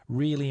second.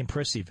 Really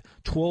impressive.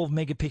 12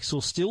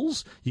 megapixel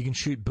stills. You can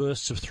shoot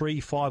bursts of 3,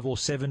 5, or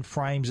 7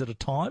 frames at a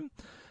time.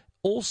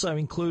 Also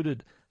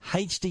included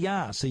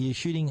HDR, so you're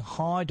shooting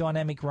high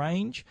dynamic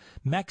range,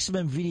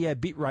 maximum video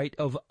bitrate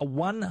of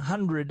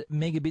 100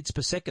 megabits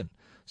per second.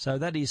 So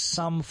that is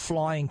some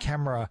flying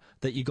camera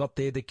that you got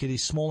there that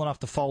is small enough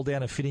to fold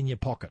down and fit in your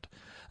pocket.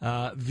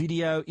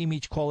 Video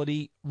image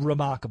quality,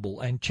 remarkable.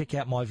 And check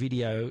out my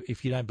video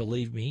if you don't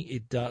believe me.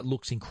 It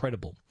looks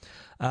incredible.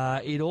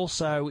 It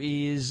also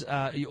is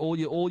all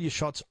your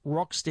shots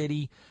rock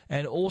steady,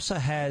 and also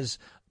has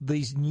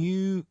these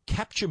new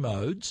capture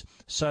modes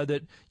so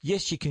that,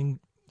 yes, you can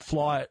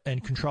fly it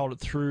and control it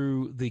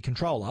through the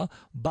controller,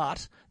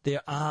 but there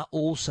are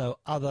also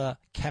other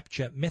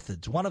capture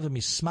methods. One of them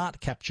is smart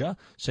capture,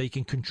 so you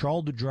can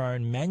control the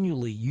drone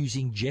manually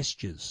using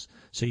gestures.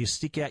 So you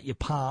stick out your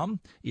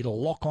palm,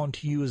 it'll lock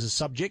onto you as a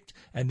subject,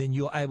 and then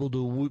you're able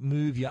to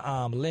move your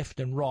arm left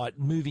and right,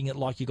 moving it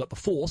like you got the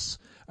force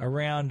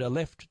around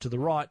left to the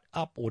right,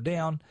 up or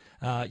down.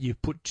 You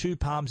put 2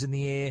 palms in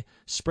the air,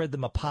 spread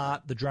them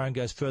apart, the drone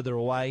goes further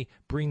away,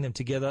 bring them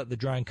together, the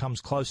drone comes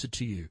closer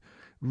to you.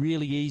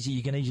 Really easy.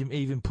 You can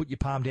even put your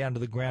palm down to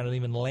the ground and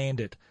even land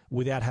it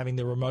without having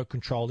the remote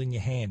control in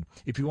your hand.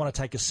 If you want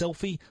to take a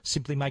selfie,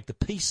 simply make the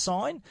peace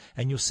sign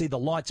and you'll see the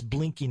lights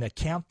blink in a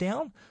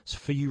countdown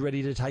for you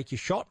ready to take your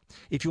shot.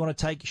 If you want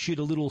to shoot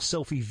a little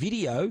selfie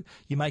video,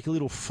 you make a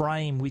little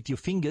frame with your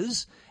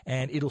fingers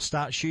and it'll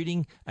start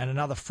shooting, and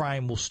another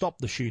frame will stop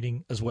the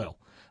shooting as well.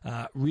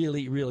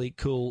 Really, really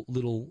cool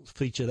little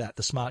feature,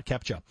 the smart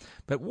capture.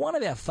 But one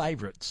of our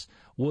favorites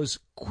was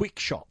quick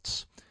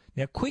shots.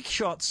 Now, quick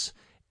shots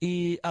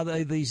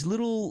are these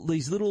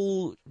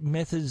little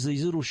methods,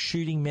 these little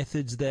shooting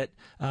methods that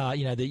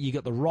that you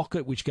got the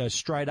rocket, which goes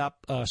straight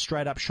up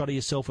shot of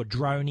yourself, a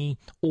droney,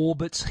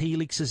 orbits,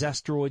 helixes,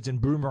 asteroids,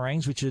 and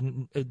boomerangs, which are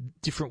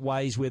different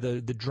ways where the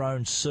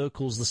drone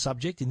circles the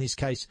subject. In this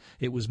case,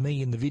 it was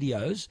me in the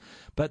videos,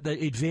 but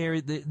it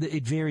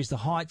varies the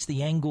heights,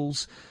 the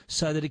angles,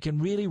 so that it can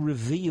really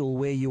reveal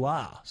where you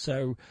are.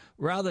 So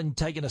rather than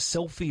taking a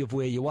selfie of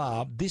where you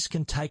are, this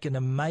can take an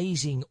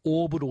amazing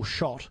orbital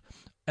shot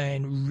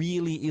and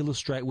really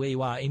illustrate where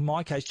you are. In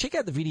my case, check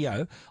out the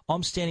video.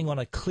 I'm standing on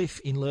a cliff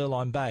in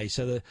Lurline Bay.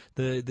 So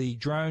the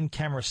drone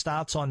camera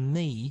starts on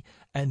me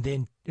and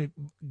then it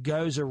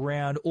goes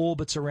around,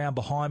 orbits around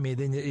behind me, and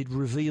then it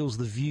reveals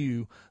the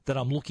view that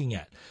I'm looking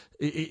at.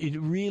 It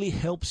really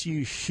helps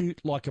you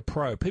shoot like a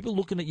pro. People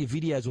looking at your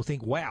videos will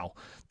think, wow,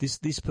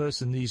 this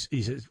person is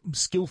a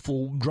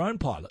skillful drone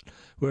pilot,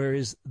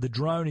 whereas the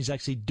drone is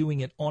actually doing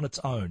it on its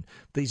own.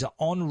 These are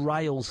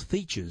on-rails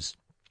features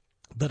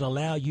that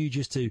allow you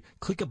just to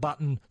click a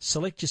button,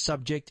 select your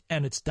subject,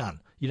 and it's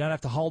done. You don't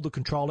have to hold the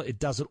controller. It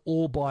does it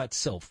all by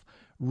itself.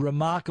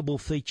 Remarkable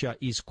feature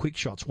is quick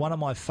shots, one of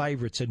my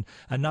favorites, and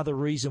another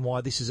reason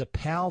why this is a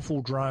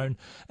powerful drone,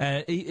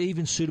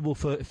 even suitable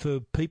for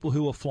people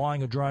who are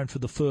flying a drone for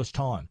the first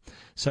time.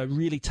 So it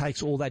really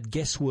takes all that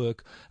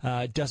guesswork.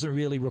 It doesn't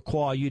really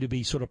require you to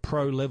be sort of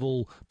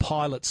pro-level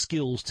pilot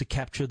skills to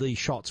capture these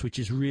shots, which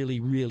is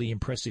really, really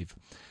impressive.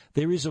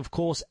 There is, of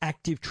course,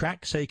 active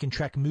track, so you can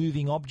track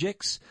moving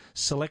objects,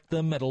 select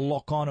them, it'll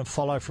lock on and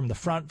follow from the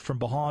front, from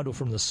behind, or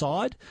from the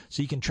side.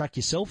 So you can track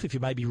yourself if you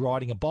may be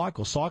riding a bike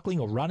or cycling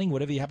or running,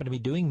 whatever you happen to be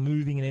doing,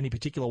 moving in any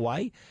particular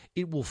way.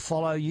 It will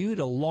follow you,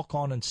 it'll lock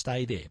on and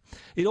stay there.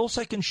 It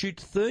also can shoot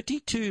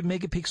 32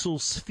 megapixel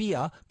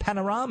sphere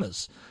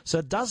panoramas. So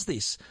it does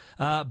this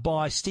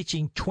by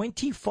stitching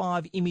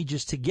 25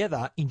 images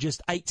together in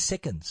just 8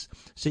 seconds.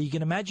 So you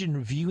can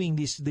imagine viewing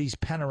these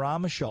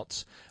panorama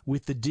shots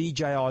with the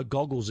DJI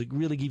goggles. It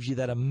really gives you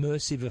that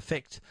immersive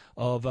effect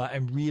of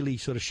and really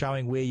sort of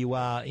showing where you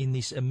are in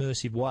this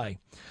immersive way.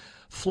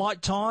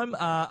 Flight time,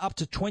 up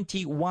to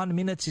 21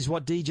 minutes is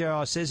what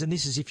DJI says, and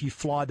this is if you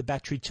fly the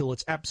battery till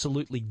it's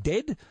absolutely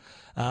dead.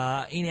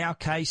 In our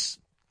case,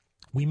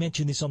 we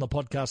mentioned this on the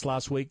podcast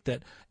last week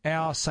that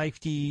our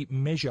safety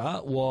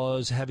measure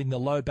was having the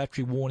low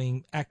battery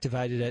warning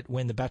activated at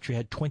when the battery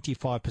had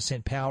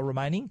 25% power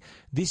remaining.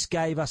 This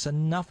gave us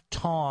enough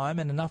time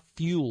and enough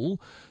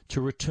fuel to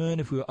return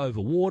if we were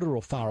over water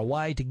or far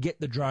away to get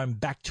the drone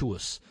back to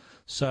us.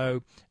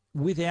 So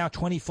with our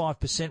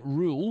 25%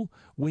 rule,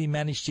 we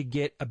managed to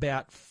get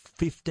about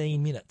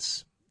 15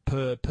 minutes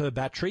per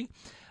battery.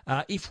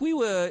 If we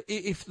were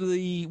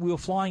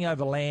flying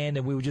over land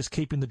and we were just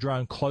keeping the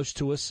drone close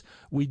to us,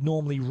 we'd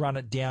normally run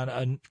it down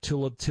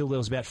until there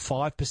was about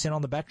 5%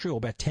 on the battery, or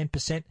about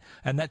 10%,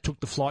 and that took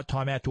the flight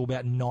time out to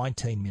about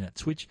 19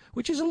 minutes, which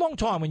is a long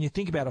time when you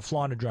think about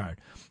flying a drone.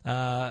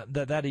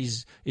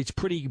 It's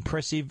pretty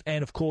impressive,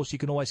 and of course you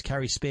can always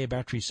carry spare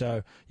batteries.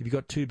 So if you've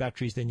got 2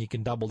 batteries, then you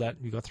can double that.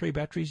 If you've got 3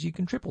 batteries, you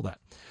can triple that.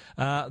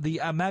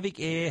 The Mavic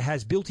Air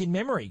has built-in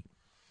memory.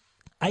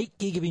 8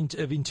 gig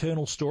of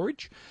internal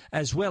storage,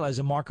 as well as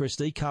a micro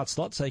SD card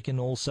slot, so you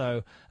can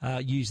also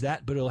use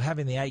that. But it'll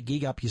having the 8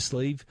 gig up your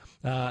sleeve,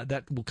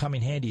 that will come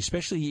in handy,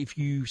 especially if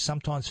you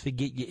sometimes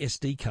forget your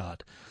SD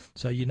card.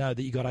 So you know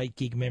that you got 8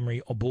 gig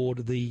memory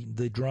aboard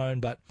the drone,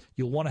 but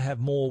you'll want to have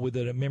more with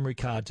a memory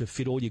card to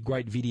fit all your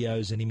great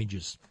videos and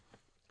images.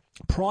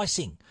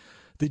 Pricing.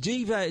 The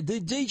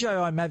DJI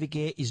Mavic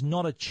Air is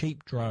not a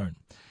cheap drone.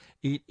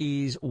 It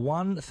is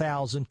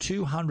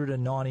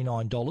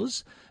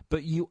 $1,299,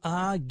 but you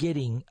are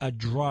getting a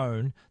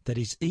drone that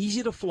is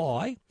easy to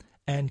fly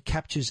and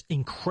captures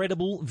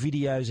incredible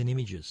videos and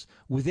images.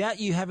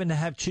 Without you having to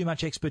have too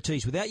much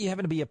expertise, without you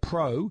having to be a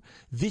pro,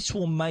 this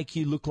will make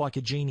you look like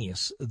a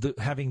genius,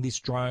 having this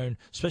drone,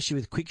 especially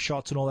with quick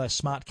shots and all those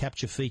smart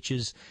capture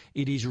features.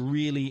 It is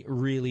really,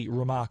 really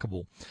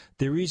remarkable.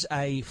 There is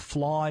a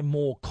Fly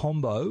More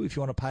combo if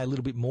you want to pay a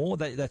little bit more.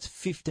 That's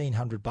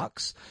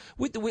 $1,500.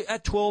 At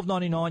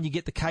 $1,299, you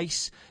get the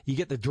case, you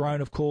get the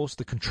drone, of course,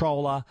 the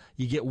controller,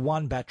 you get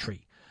 1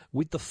 battery.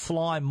 With the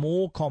Fly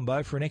More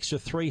combo for an extra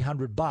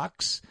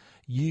 $300,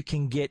 you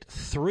can get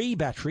 3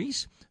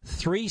 batteries,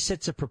 3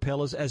 sets of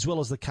propellers, as well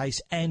as the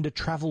case and a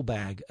travel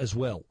bag as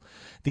well.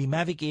 The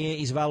Mavic Air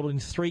is available in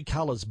 3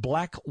 colours,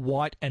 black,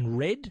 white and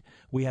red.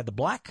 We had the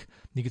black.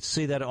 You can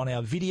see that on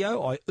our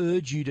video. I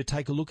urge you to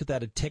take a look at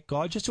that at Tech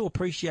Guide just to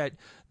appreciate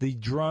the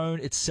drone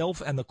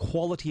itself and the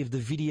quality of the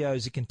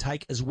videos it can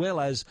take, as well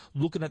as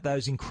looking at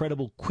those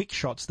incredible quick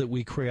shots that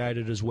we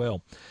created as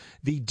well.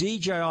 The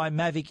DJI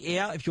Mavic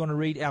Air, if you want to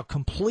read our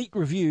complete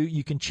review,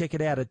 you can check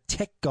it out at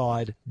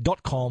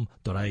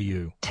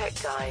techguide.com.au.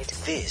 Tech Guide.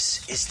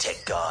 This is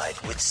Tech Guide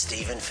with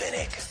Stephen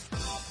Fennick.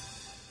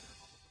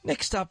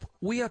 Next up,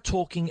 we are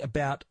talking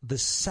about the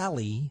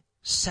Sally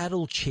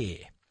saddle chair.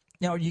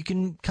 Now, you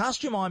can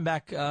cast your mind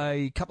back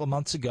a couple of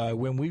months ago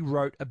when we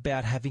wrote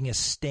about having a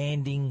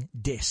standing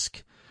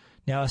desk.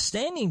 Now, a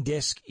standing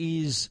desk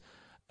is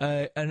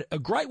a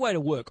great way to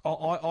work.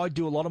 I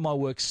do a lot of my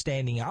work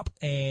standing up,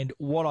 and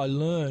what I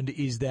learned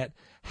is that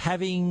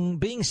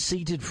being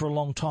seated for a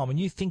long time, and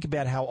you think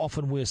about how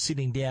often we're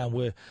sitting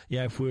down,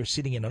 if we're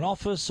sitting in an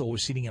office or we're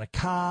sitting in a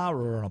car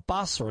or on a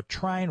bus or a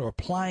train or a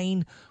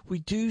plane, we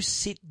do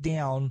sit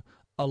down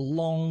a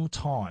long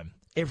time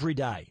every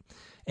day.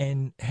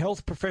 And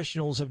health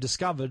professionals have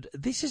discovered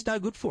this is no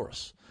good for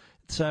us.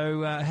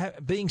 So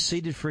being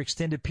seated for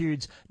extended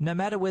periods, no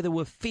matter whether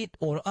we're fit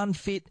or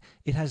unfit,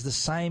 it has the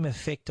same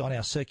effect on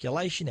our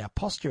circulation, our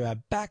posture, our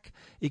back.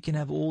 It can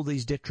have all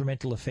these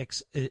detrimental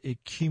effects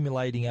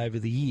accumulating over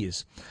the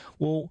years.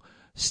 Well,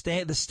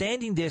 the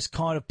standing desk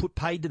kind of put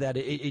paid to that.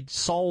 It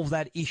solved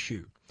that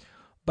issue.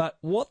 But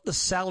what the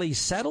Sally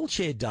saddle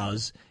chair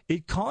does,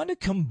 it kind of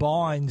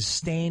combines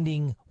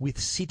standing with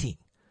sitting.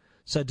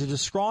 So to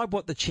describe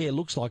what the chair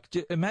looks like,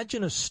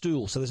 imagine a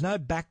stool. So there's no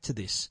back to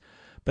this.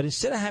 But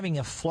instead of having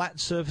a flat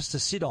surface to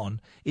sit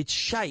on, it's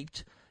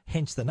shaped,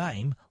 hence the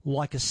name,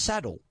 like a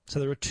saddle. So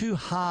there are two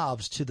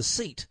halves to the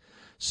seat.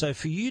 So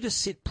for you to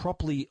sit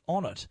properly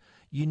on it,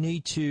 you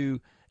need to,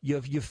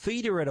 your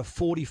feet are at a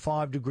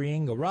 45-degree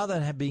angle. Rather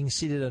than being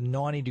seated at a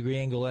 90-degree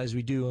angle as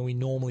we do when we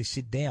normally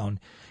sit down,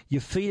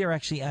 your feet are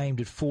actually aimed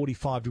at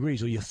 45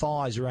 degrees, or your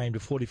thighs are aimed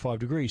at 45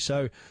 degrees.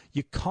 So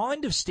you're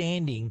kind of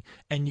standing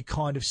and you're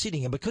kind of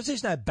sitting. And because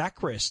there's no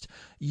backrest,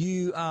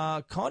 you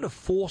are kind of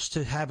forced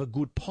to have a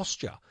good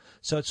posture.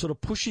 So it sort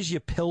of pushes your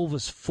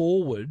pelvis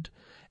forward,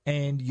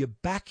 and your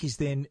back is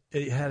then,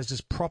 it has this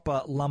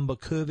proper lumbar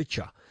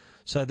curvature,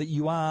 so that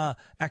you are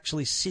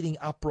actually sitting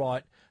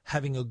upright,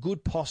 having a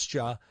good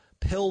posture,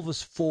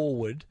 pelvis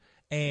forward,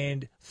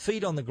 and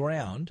feet on the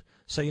ground.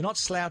 So you're not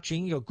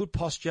slouching, you've got good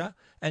posture,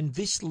 and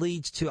this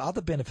leads to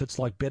other benefits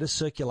like better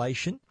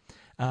circulation.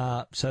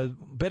 So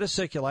better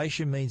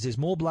circulation means there's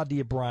more blood to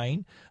your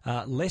brain,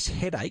 less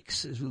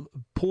headaches.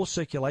 Poor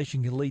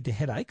circulation can lead to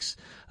headaches,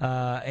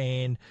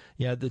 and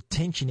the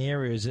tension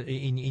areas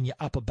in your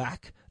upper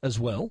back as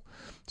well.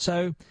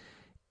 So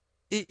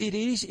it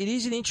is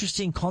an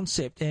interesting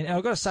concept, and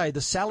I've got to say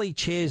the Sally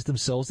chairs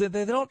themselves,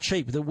 they're not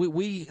cheap.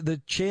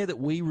 The chair that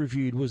we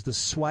reviewed was the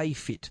Sway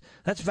Fit.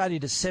 That's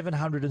valued at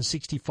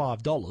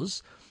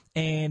 $765,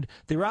 and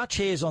there are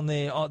chairs on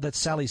there that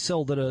Sally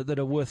sell that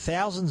are worth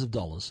thousands of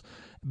dollars.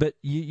 But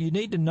you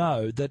need to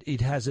know that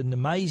it has an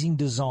amazing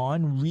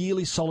design,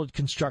 really solid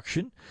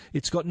construction.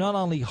 It's got not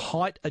only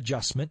height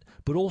adjustment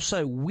but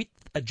also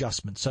width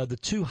adjustment. So the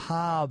two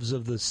halves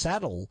of the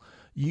saddle,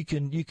 you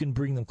can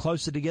bring them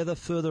closer together,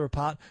 further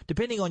apart,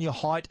 depending on your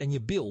height and your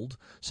build.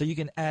 So you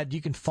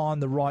can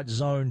find the right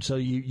zone so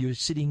you're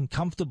sitting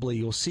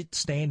comfortably or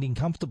standing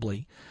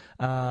comfortably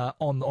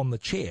on the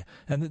chair.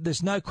 And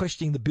there's no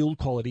questioning the build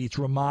quality. It's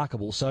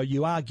remarkable. So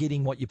you are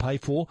getting what you pay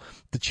for.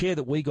 The chair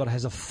that we got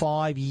has a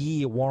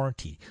 5-year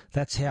warranty.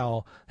 That's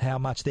how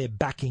much they're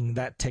backing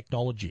that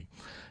technology.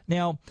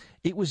 Now,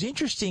 it was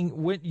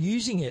interesting when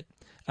using it.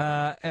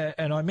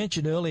 And I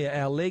mentioned earlier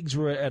our legs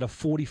were at a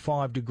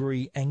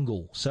 45-degree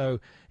angle.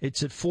 So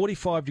it's at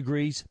 45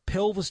 degrees,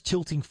 pelvis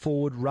tilting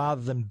forward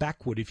rather than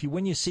backward.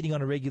 When you're sitting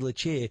on a regular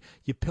chair,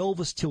 your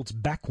pelvis tilts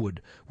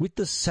backward. With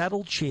the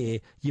saddle chair,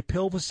 your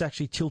pelvis is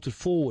actually tilted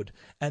forward.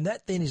 And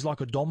that then is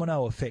like a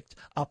domino effect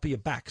up your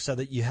back, so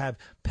that you have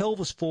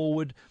pelvis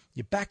forward,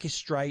 your back is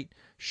straight,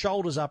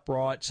 shoulders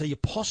upright. So your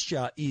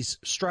posture is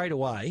straight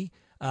away.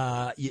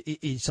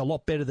 It's a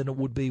lot better than it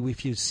would be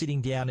if you're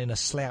sitting down in a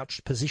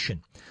slouched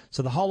position.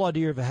 So the whole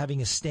idea of having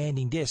a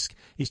standing desk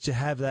is to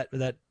have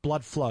that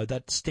blood flow,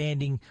 that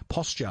standing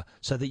posture,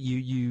 so that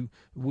you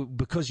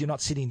because you're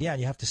not sitting down,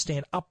 you have to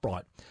stand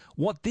upright.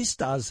 What this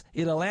does,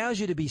 it allows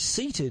you to be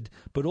seated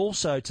but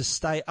also to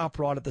stay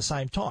upright at the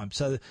same time.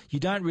 So you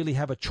don't really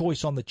have a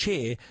choice on the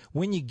chair.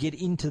 When you get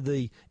into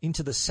the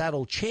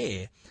saddle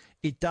chair,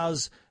 it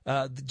does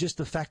just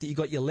the fact that you've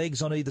got your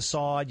legs on either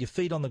side, your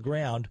feet on the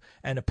ground,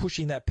 and are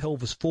pushing that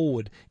pelvis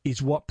forward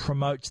is what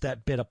promotes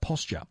that better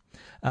posture.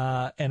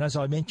 And as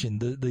I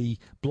mentioned, the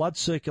blood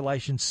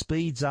circulation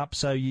speeds up,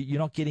 so you're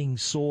not getting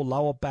sore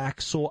lower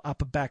back, sore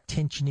upper back,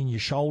 tension in your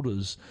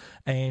shoulders.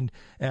 And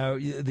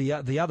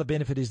the other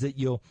benefit is that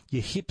your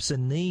hips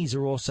and knees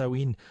are also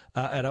in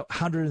at a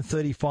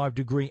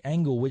 135-degree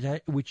angle,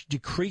 which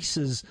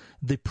decreases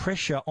the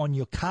pressure on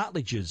your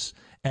cartilages,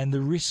 and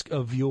the risk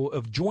of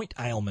joint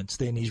ailments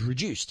then is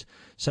reduced.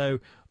 So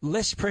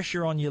less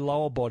pressure on your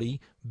lower body,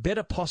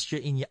 better posture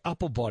in your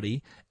upper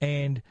body,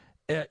 and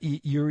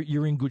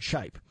you're in good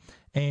shape.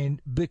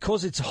 And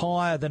because it's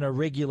higher than a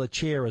regular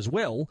chair as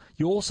well,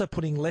 you're also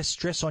putting less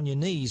stress on your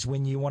knees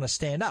when you want to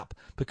stand up,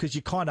 because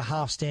you're kind of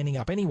half standing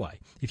up anyway.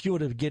 If you were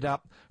to get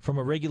up from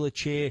a regular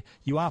chair,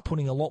 you are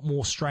putting a lot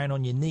more strain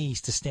on your knees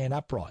to stand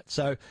upright.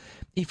 So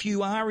if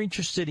you are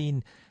interested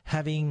in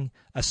having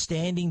a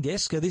standing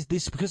desk,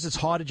 this because it's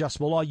height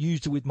adjustable, I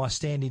used it with my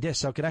standing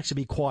desk, so it can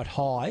actually be quite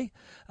high,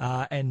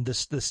 and the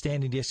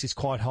standing desk is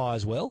quite high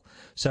as well,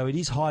 so it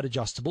is height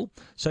adjustable.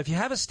 So if you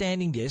have a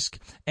standing desk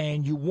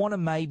and you want to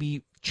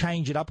maybe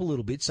change it up a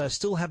little bit, so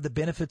still have the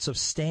benefits of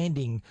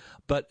standing,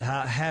 but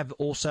have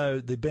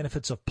also the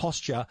benefits of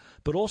posture,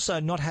 but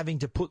also not having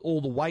to put all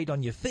the weight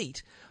on your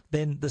feet,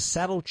 then the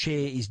saddle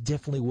chair is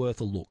definitely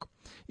worth a look.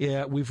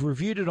 Yeah, we've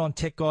reviewed it on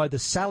Tech Guide. The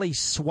Sally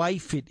Sway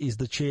Fit is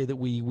the chair that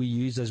we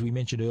use, as we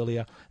mentioned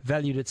earlier,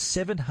 valued at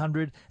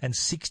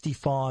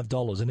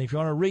 $765. And if you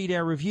want to read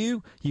our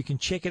review, you can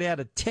check it out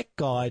at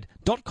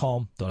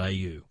techguide.com.au.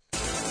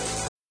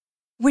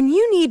 When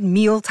you need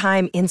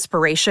mealtime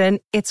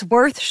inspiration, it's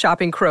worth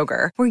shopping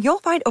Kroger, where you'll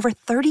find over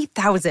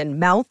 30,000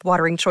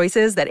 mouth-watering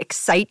choices that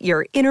excite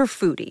your inner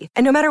foodie.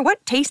 And no matter what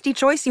tasty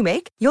choice you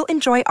make, you'll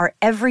enjoy our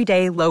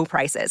everyday low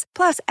prices,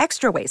 plus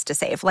extra ways to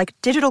save, like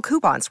digital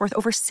coupons worth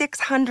over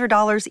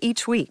 $600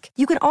 each week.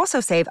 You can also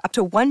save up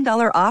to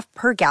 $1 off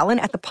per gallon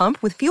at the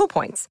pump with fuel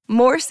points.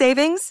 More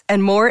savings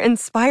and more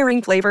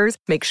inspiring flavors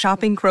make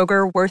shopping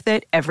Kroger worth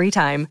it every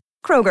time.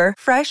 Kroger,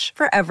 fresh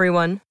for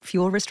everyone.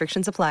 Fuel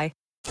restrictions apply.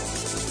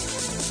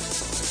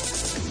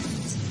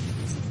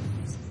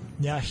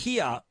 Now,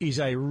 here is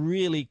a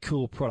really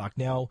cool product.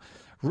 Now,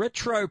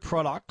 retro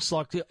products,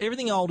 like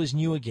everything old is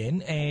new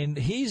again, and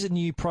here's a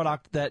new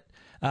product that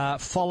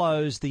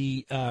follows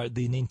the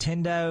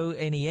Nintendo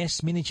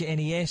NES, miniature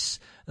NES.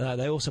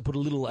 They also put a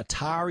little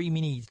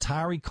mini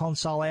Atari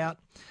console out.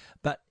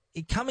 But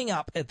coming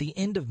up at the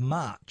end of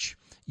March,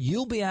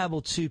 you'll be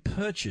able to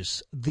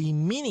purchase the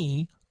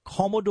mini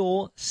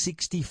Commodore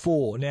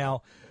 64.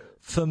 Now,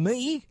 for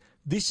me,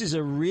 this is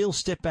a real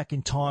step back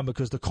in time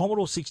because the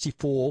Commodore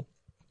 64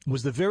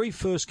 was the very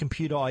first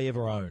computer I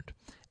ever owned.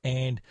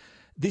 And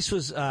this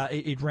was,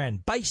 it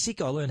ran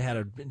BASIC. I learned how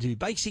to do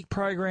BASIC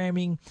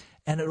programming,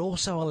 and it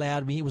also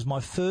allowed me, it was my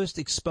first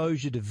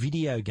exposure to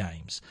video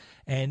games.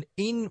 And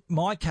in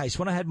my case,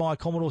 when I had my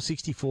Commodore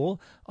 64,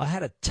 I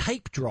had a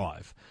tape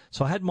drive.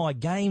 So I had my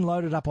game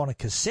loaded up on a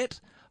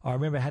cassette. I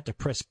remember I had to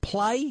press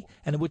play,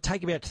 and it would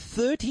take about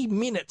 30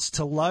 minutes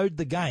to load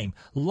the game,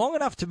 long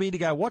enough for me to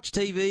go watch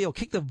TV or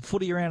kick the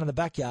footy around in the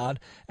backyard,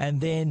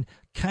 and then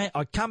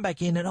I'd come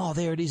back in, and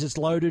there it is, it's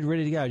loaded,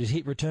 ready to go. Just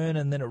hit return,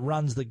 and then it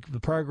runs the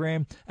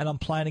program, and I'm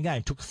playing a game.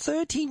 It took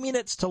 30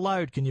 minutes to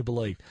load, can you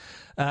believe?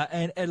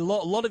 And a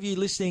lot of you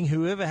listening,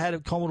 whoever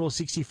had Commodore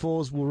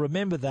 64s, will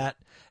remember that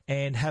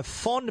and have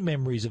fond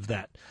memories of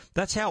that.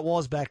 That's how it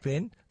was back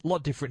then. A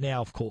lot different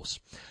now, of course.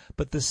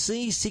 But the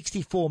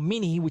C64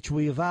 Mini, which will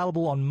be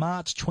available on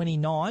March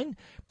 29,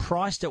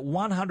 priced at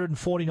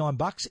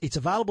 $149. It's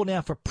available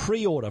now for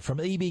pre-order from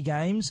EB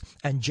Games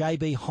and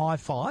JB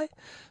Hi-Fi.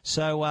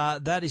 So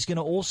that is going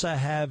to also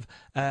have,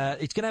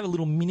 it's going to have a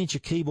little miniature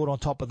keyboard on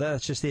top of that.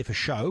 It's just there for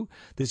show.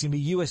 There's going to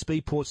be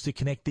USB ports to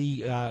connect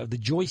the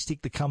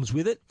joystick that comes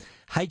with it,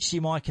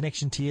 HDMI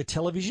connection to your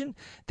television.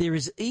 There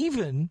is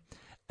even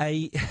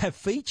a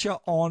feature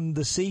on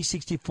the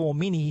C64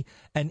 Mini,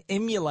 an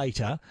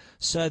emulator,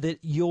 so that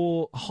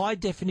your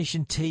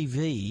high-definition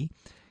TV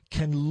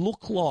can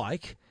look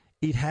like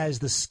it has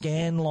the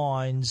scan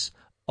lines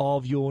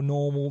of your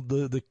normal,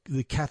 the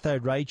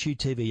cathode ray tube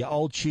TV, your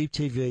old tube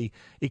TV.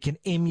 It can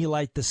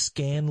emulate the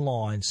scan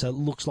line, so it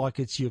looks like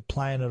you're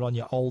playing it on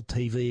your old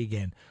TV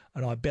again.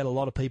 And I bet a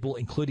lot of people,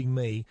 including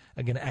me,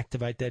 are going to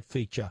activate that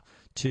feature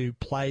to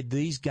play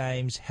these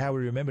games how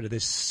we remembered it.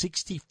 There's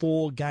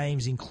 64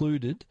 games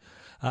included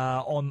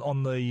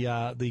on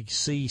the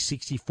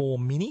C64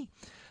 Mini.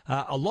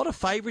 A lot of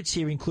favourites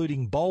here,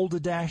 including Boulder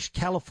Dash,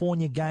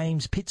 California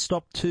Games, Pit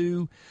Stop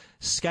 2,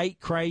 Skate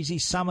Crazy,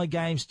 Summer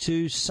Games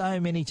 2, so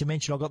many to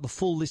mention. I've got the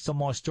full list on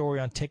my story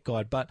on Tech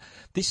Guide, but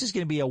this is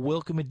going to be a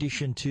welcome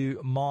addition to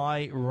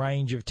my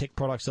range of tech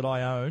products that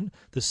I own.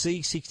 The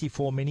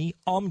C64 Mini,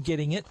 I'm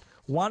getting it,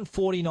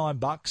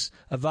 $149,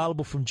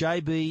 available from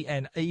JB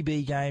and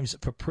EB Games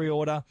for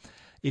pre-order.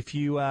 If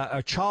you are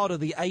a child of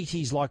the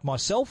 80s like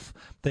myself,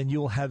 then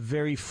you'll have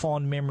very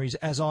fond memories,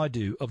 as I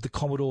do, of the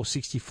Commodore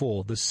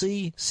 64. The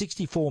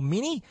C64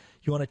 Mini,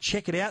 you want to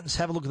check it out and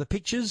have a look at the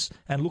pictures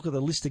and look at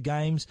the list of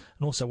games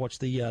and also watch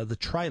the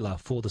trailer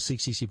for the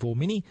C64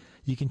 Mini.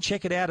 You can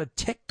check it out at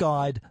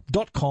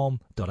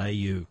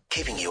techguide.com.au.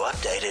 Keeping you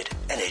updated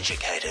and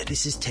educated.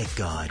 This is Tech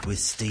Guide with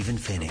Stephen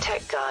Fennick.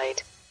 Tech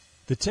Guide.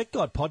 The Tech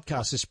Guide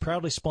podcast is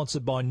proudly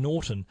sponsored by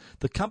Norton,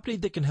 the company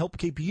that can help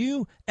keep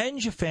you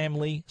and your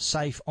family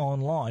safe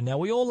online. Now,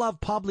 we all love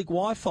public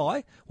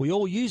Wi-Fi. We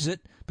all use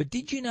it. But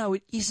did you know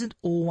it isn't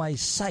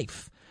always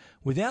safe?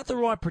 Without the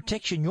right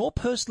protection, your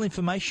personal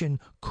information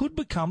could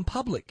become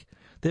public.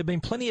 There have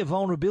been plenty of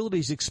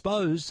vulnerabilities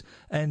exposed,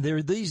 and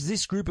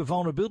this group of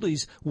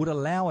vulnerabilities would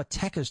allow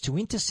attackers to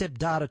intercept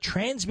data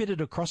transmitted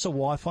across a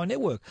Wi-Fi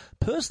network.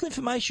 Personal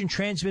information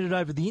transmitted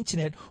over the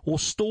internet or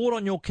stored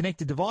on your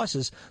connected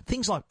devices,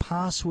 things like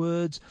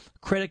passwords,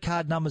 credit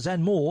card numbers,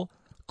 and more,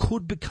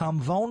 could become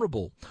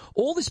vulnerable.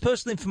 All this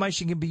personal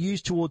information can be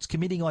used towards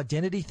committing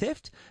identity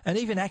theft and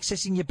even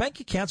accessing your bank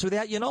accounts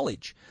without your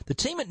knowledge. The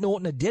team at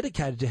Norton are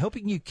dedicated to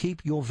helping you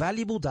keep your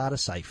valuable data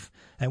safe.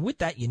 And with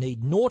that, you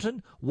need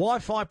Norton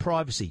Wi-Fi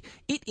Privacy.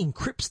 It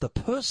encrypts the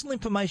personal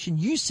information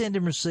you send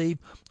and receive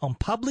on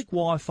public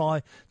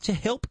Wi-Fi to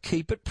help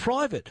keep it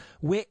private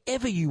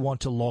wherever you want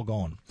to log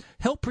on.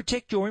 Help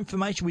protect your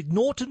information with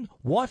Norton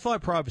Wi-Fi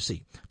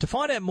Privacy. To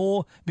find out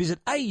more, visit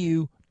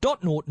au.norton.com.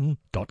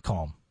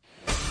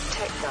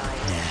 Tech Guide.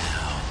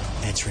 Now,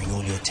 answering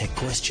all your tech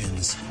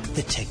questions,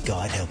 the Tech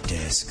Guide Help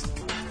Desk.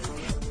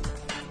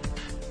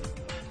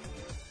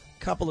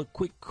 Couple of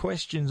quick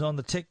questions on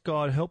the Tech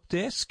Guide Help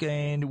Desk,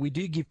 and we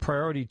do give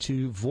priority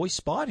to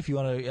VoiceBite. If you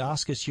want to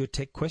ask us your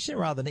tech question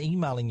rather than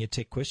emailing your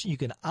tech question, you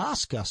can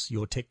ask us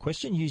your tech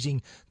question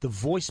using the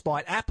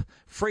VoiceBite app,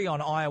 free on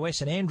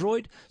iOS and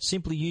Android.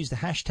 Simply use the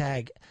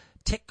hashtag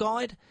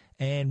TechGuide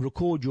and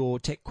record your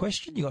tech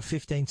question. You've got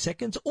 15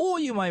 seconds,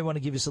 or you may want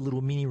to give us a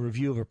little mini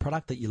review of a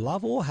product that you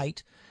love or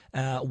hate.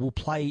 We'll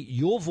play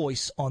your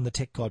voice on the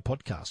Tech Guide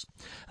podcast.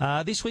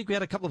 This week we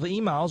had a couple of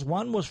emails.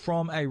 One was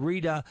from a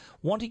reader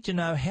wanting to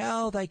know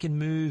how they can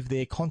move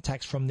their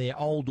contacts from their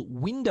old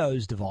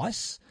Windows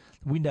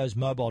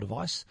mobile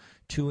device,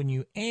 to a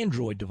new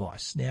Android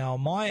device. Now,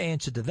 my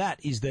answer to that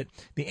is that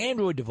the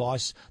Android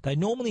device, they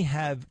normally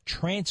have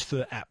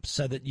transfer apps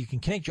so that you can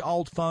connect your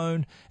old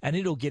phone and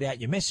it'll get out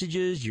your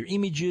messages, your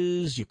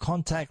images, your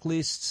contact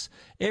lists.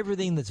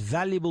 Everything that's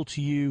valuable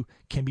to you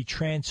can be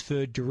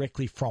transferred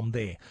directly from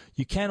there.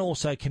 You can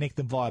also connect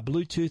them via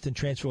Bluetooth and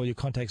transfer all your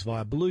contacts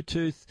via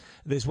Bluetooth.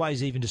 There's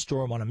ways even to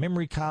store them on a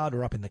memory card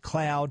or up in the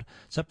cloud.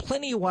 So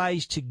plenty of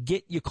ways to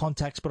get your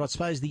contacts, but I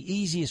suppose the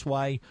easiest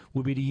way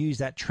would be to use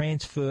that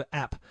transfer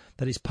app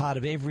that is part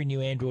of every new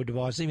Android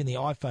device. Even the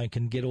iPhone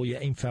can get all your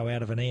info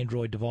out of an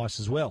Android device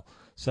as well.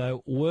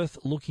 So worth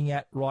looking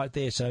at right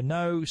there. So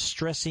no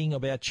stressing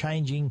about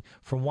changing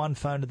from one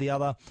phone to the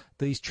other.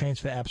 These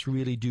transfer apps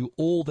really do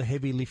all the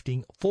heavy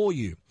lifting for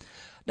you.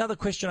 Another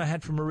question I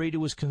had from a reader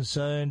was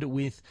concerned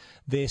with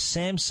their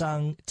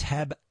Samsung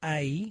Tab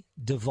A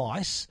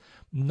device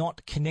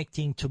not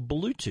connecting to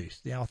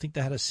Bluetooth. Now, I think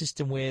they had a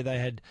system where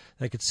they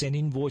could send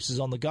invoices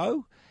on the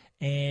go,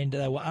 and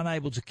they were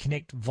unable to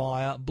connect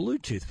via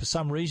Bluetooth. For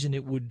some reason,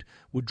 it would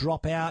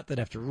drop out. They'd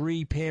have to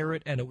repair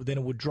it, and then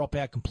it would drop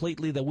out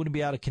completely. They wouldn't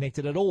be able to connect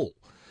it at all.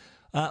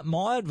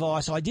 My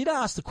advice, I did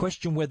ask the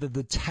question whether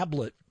the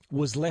tablet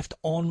was left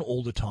on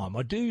all the time.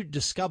 I do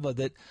discover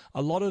that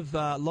a lot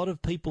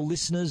of people,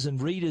 listeners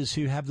and readers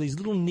who have these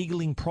little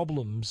niggling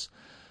problems,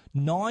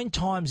 9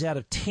 times out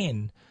of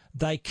 10,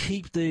 they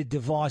keep the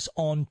device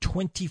on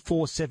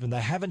 24/7.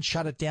 They haven't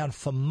shut it down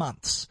for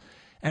months.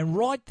 And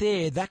right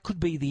there, that could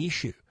be the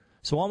issue.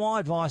 So my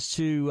advice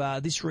to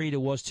this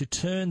reader was to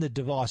turn the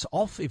device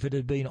off if it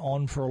had been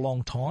on for a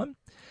long time.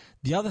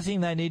 The other thing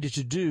they needed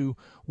to do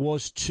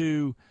was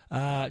to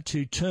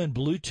turn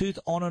Bluetooth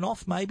on and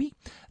off, maybe.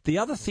 The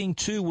other thing,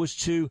 too, was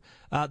to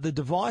the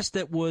device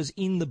that was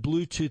in the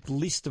Bluetooth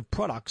list of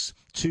products,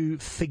 to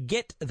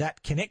forget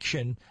that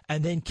connection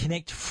and then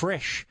connect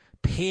fresh.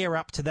 Pair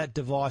up to that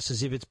device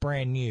as if it's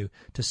brand new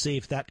to see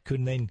if that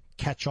could then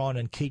catch on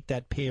and keep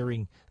that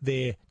pairing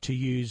there to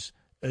use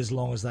as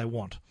long as they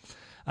want.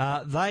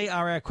 They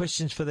are our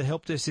questions for the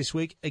help desk this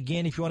week.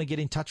 Again, if you want to get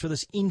in touch with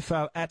us,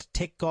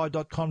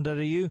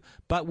 info@techguide.com.au,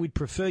 but we'd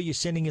prefer you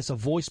sending us a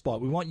voice bite.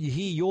 We want you to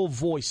hear your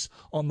voice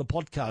on the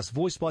podcast.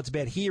 Voice bite's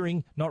about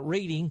hearing, not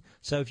reading.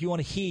 So if you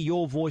want to hear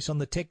your voice on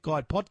the Tech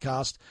Guide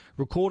podcast,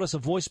 record us a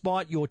voice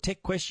bite, your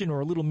tech question or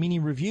a little mini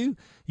review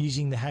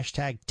using the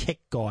hashtag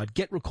TechGuide.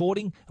 Get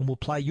recording and we'll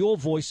play your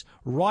voice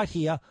right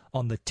here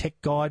on the Tech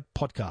Guide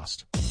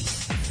podcast.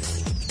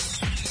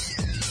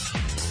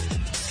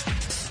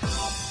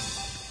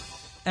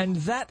 And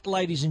that,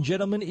 ladies and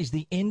gentlemen, is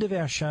the end of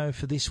our show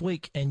for this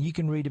week. And you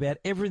can read about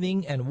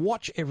everything and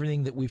watch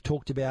everything that we've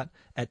talked about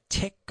at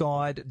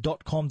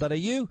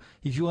techguide.com.au.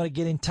 If you want to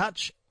get in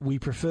touch, we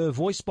prefer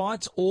voice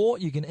bites, or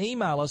you can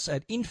email us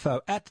at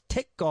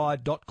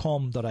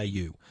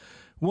info@techguide.com.au.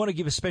 We want to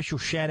give a special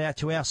shout out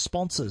to our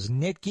sponsors,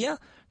 Netgear,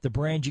 the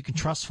brand you can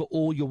trust for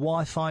all your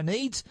Wi-Fi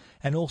needs,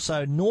 and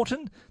also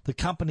Norton, the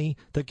company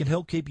that can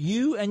help keep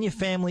you and your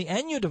family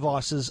and your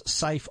devices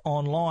safe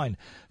online.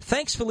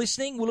 Thanks for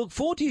listening. We'll look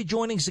forward to you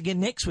joining us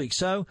again next week.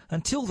 So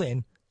until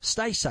then,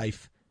 stay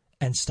safe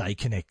and stay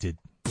connected.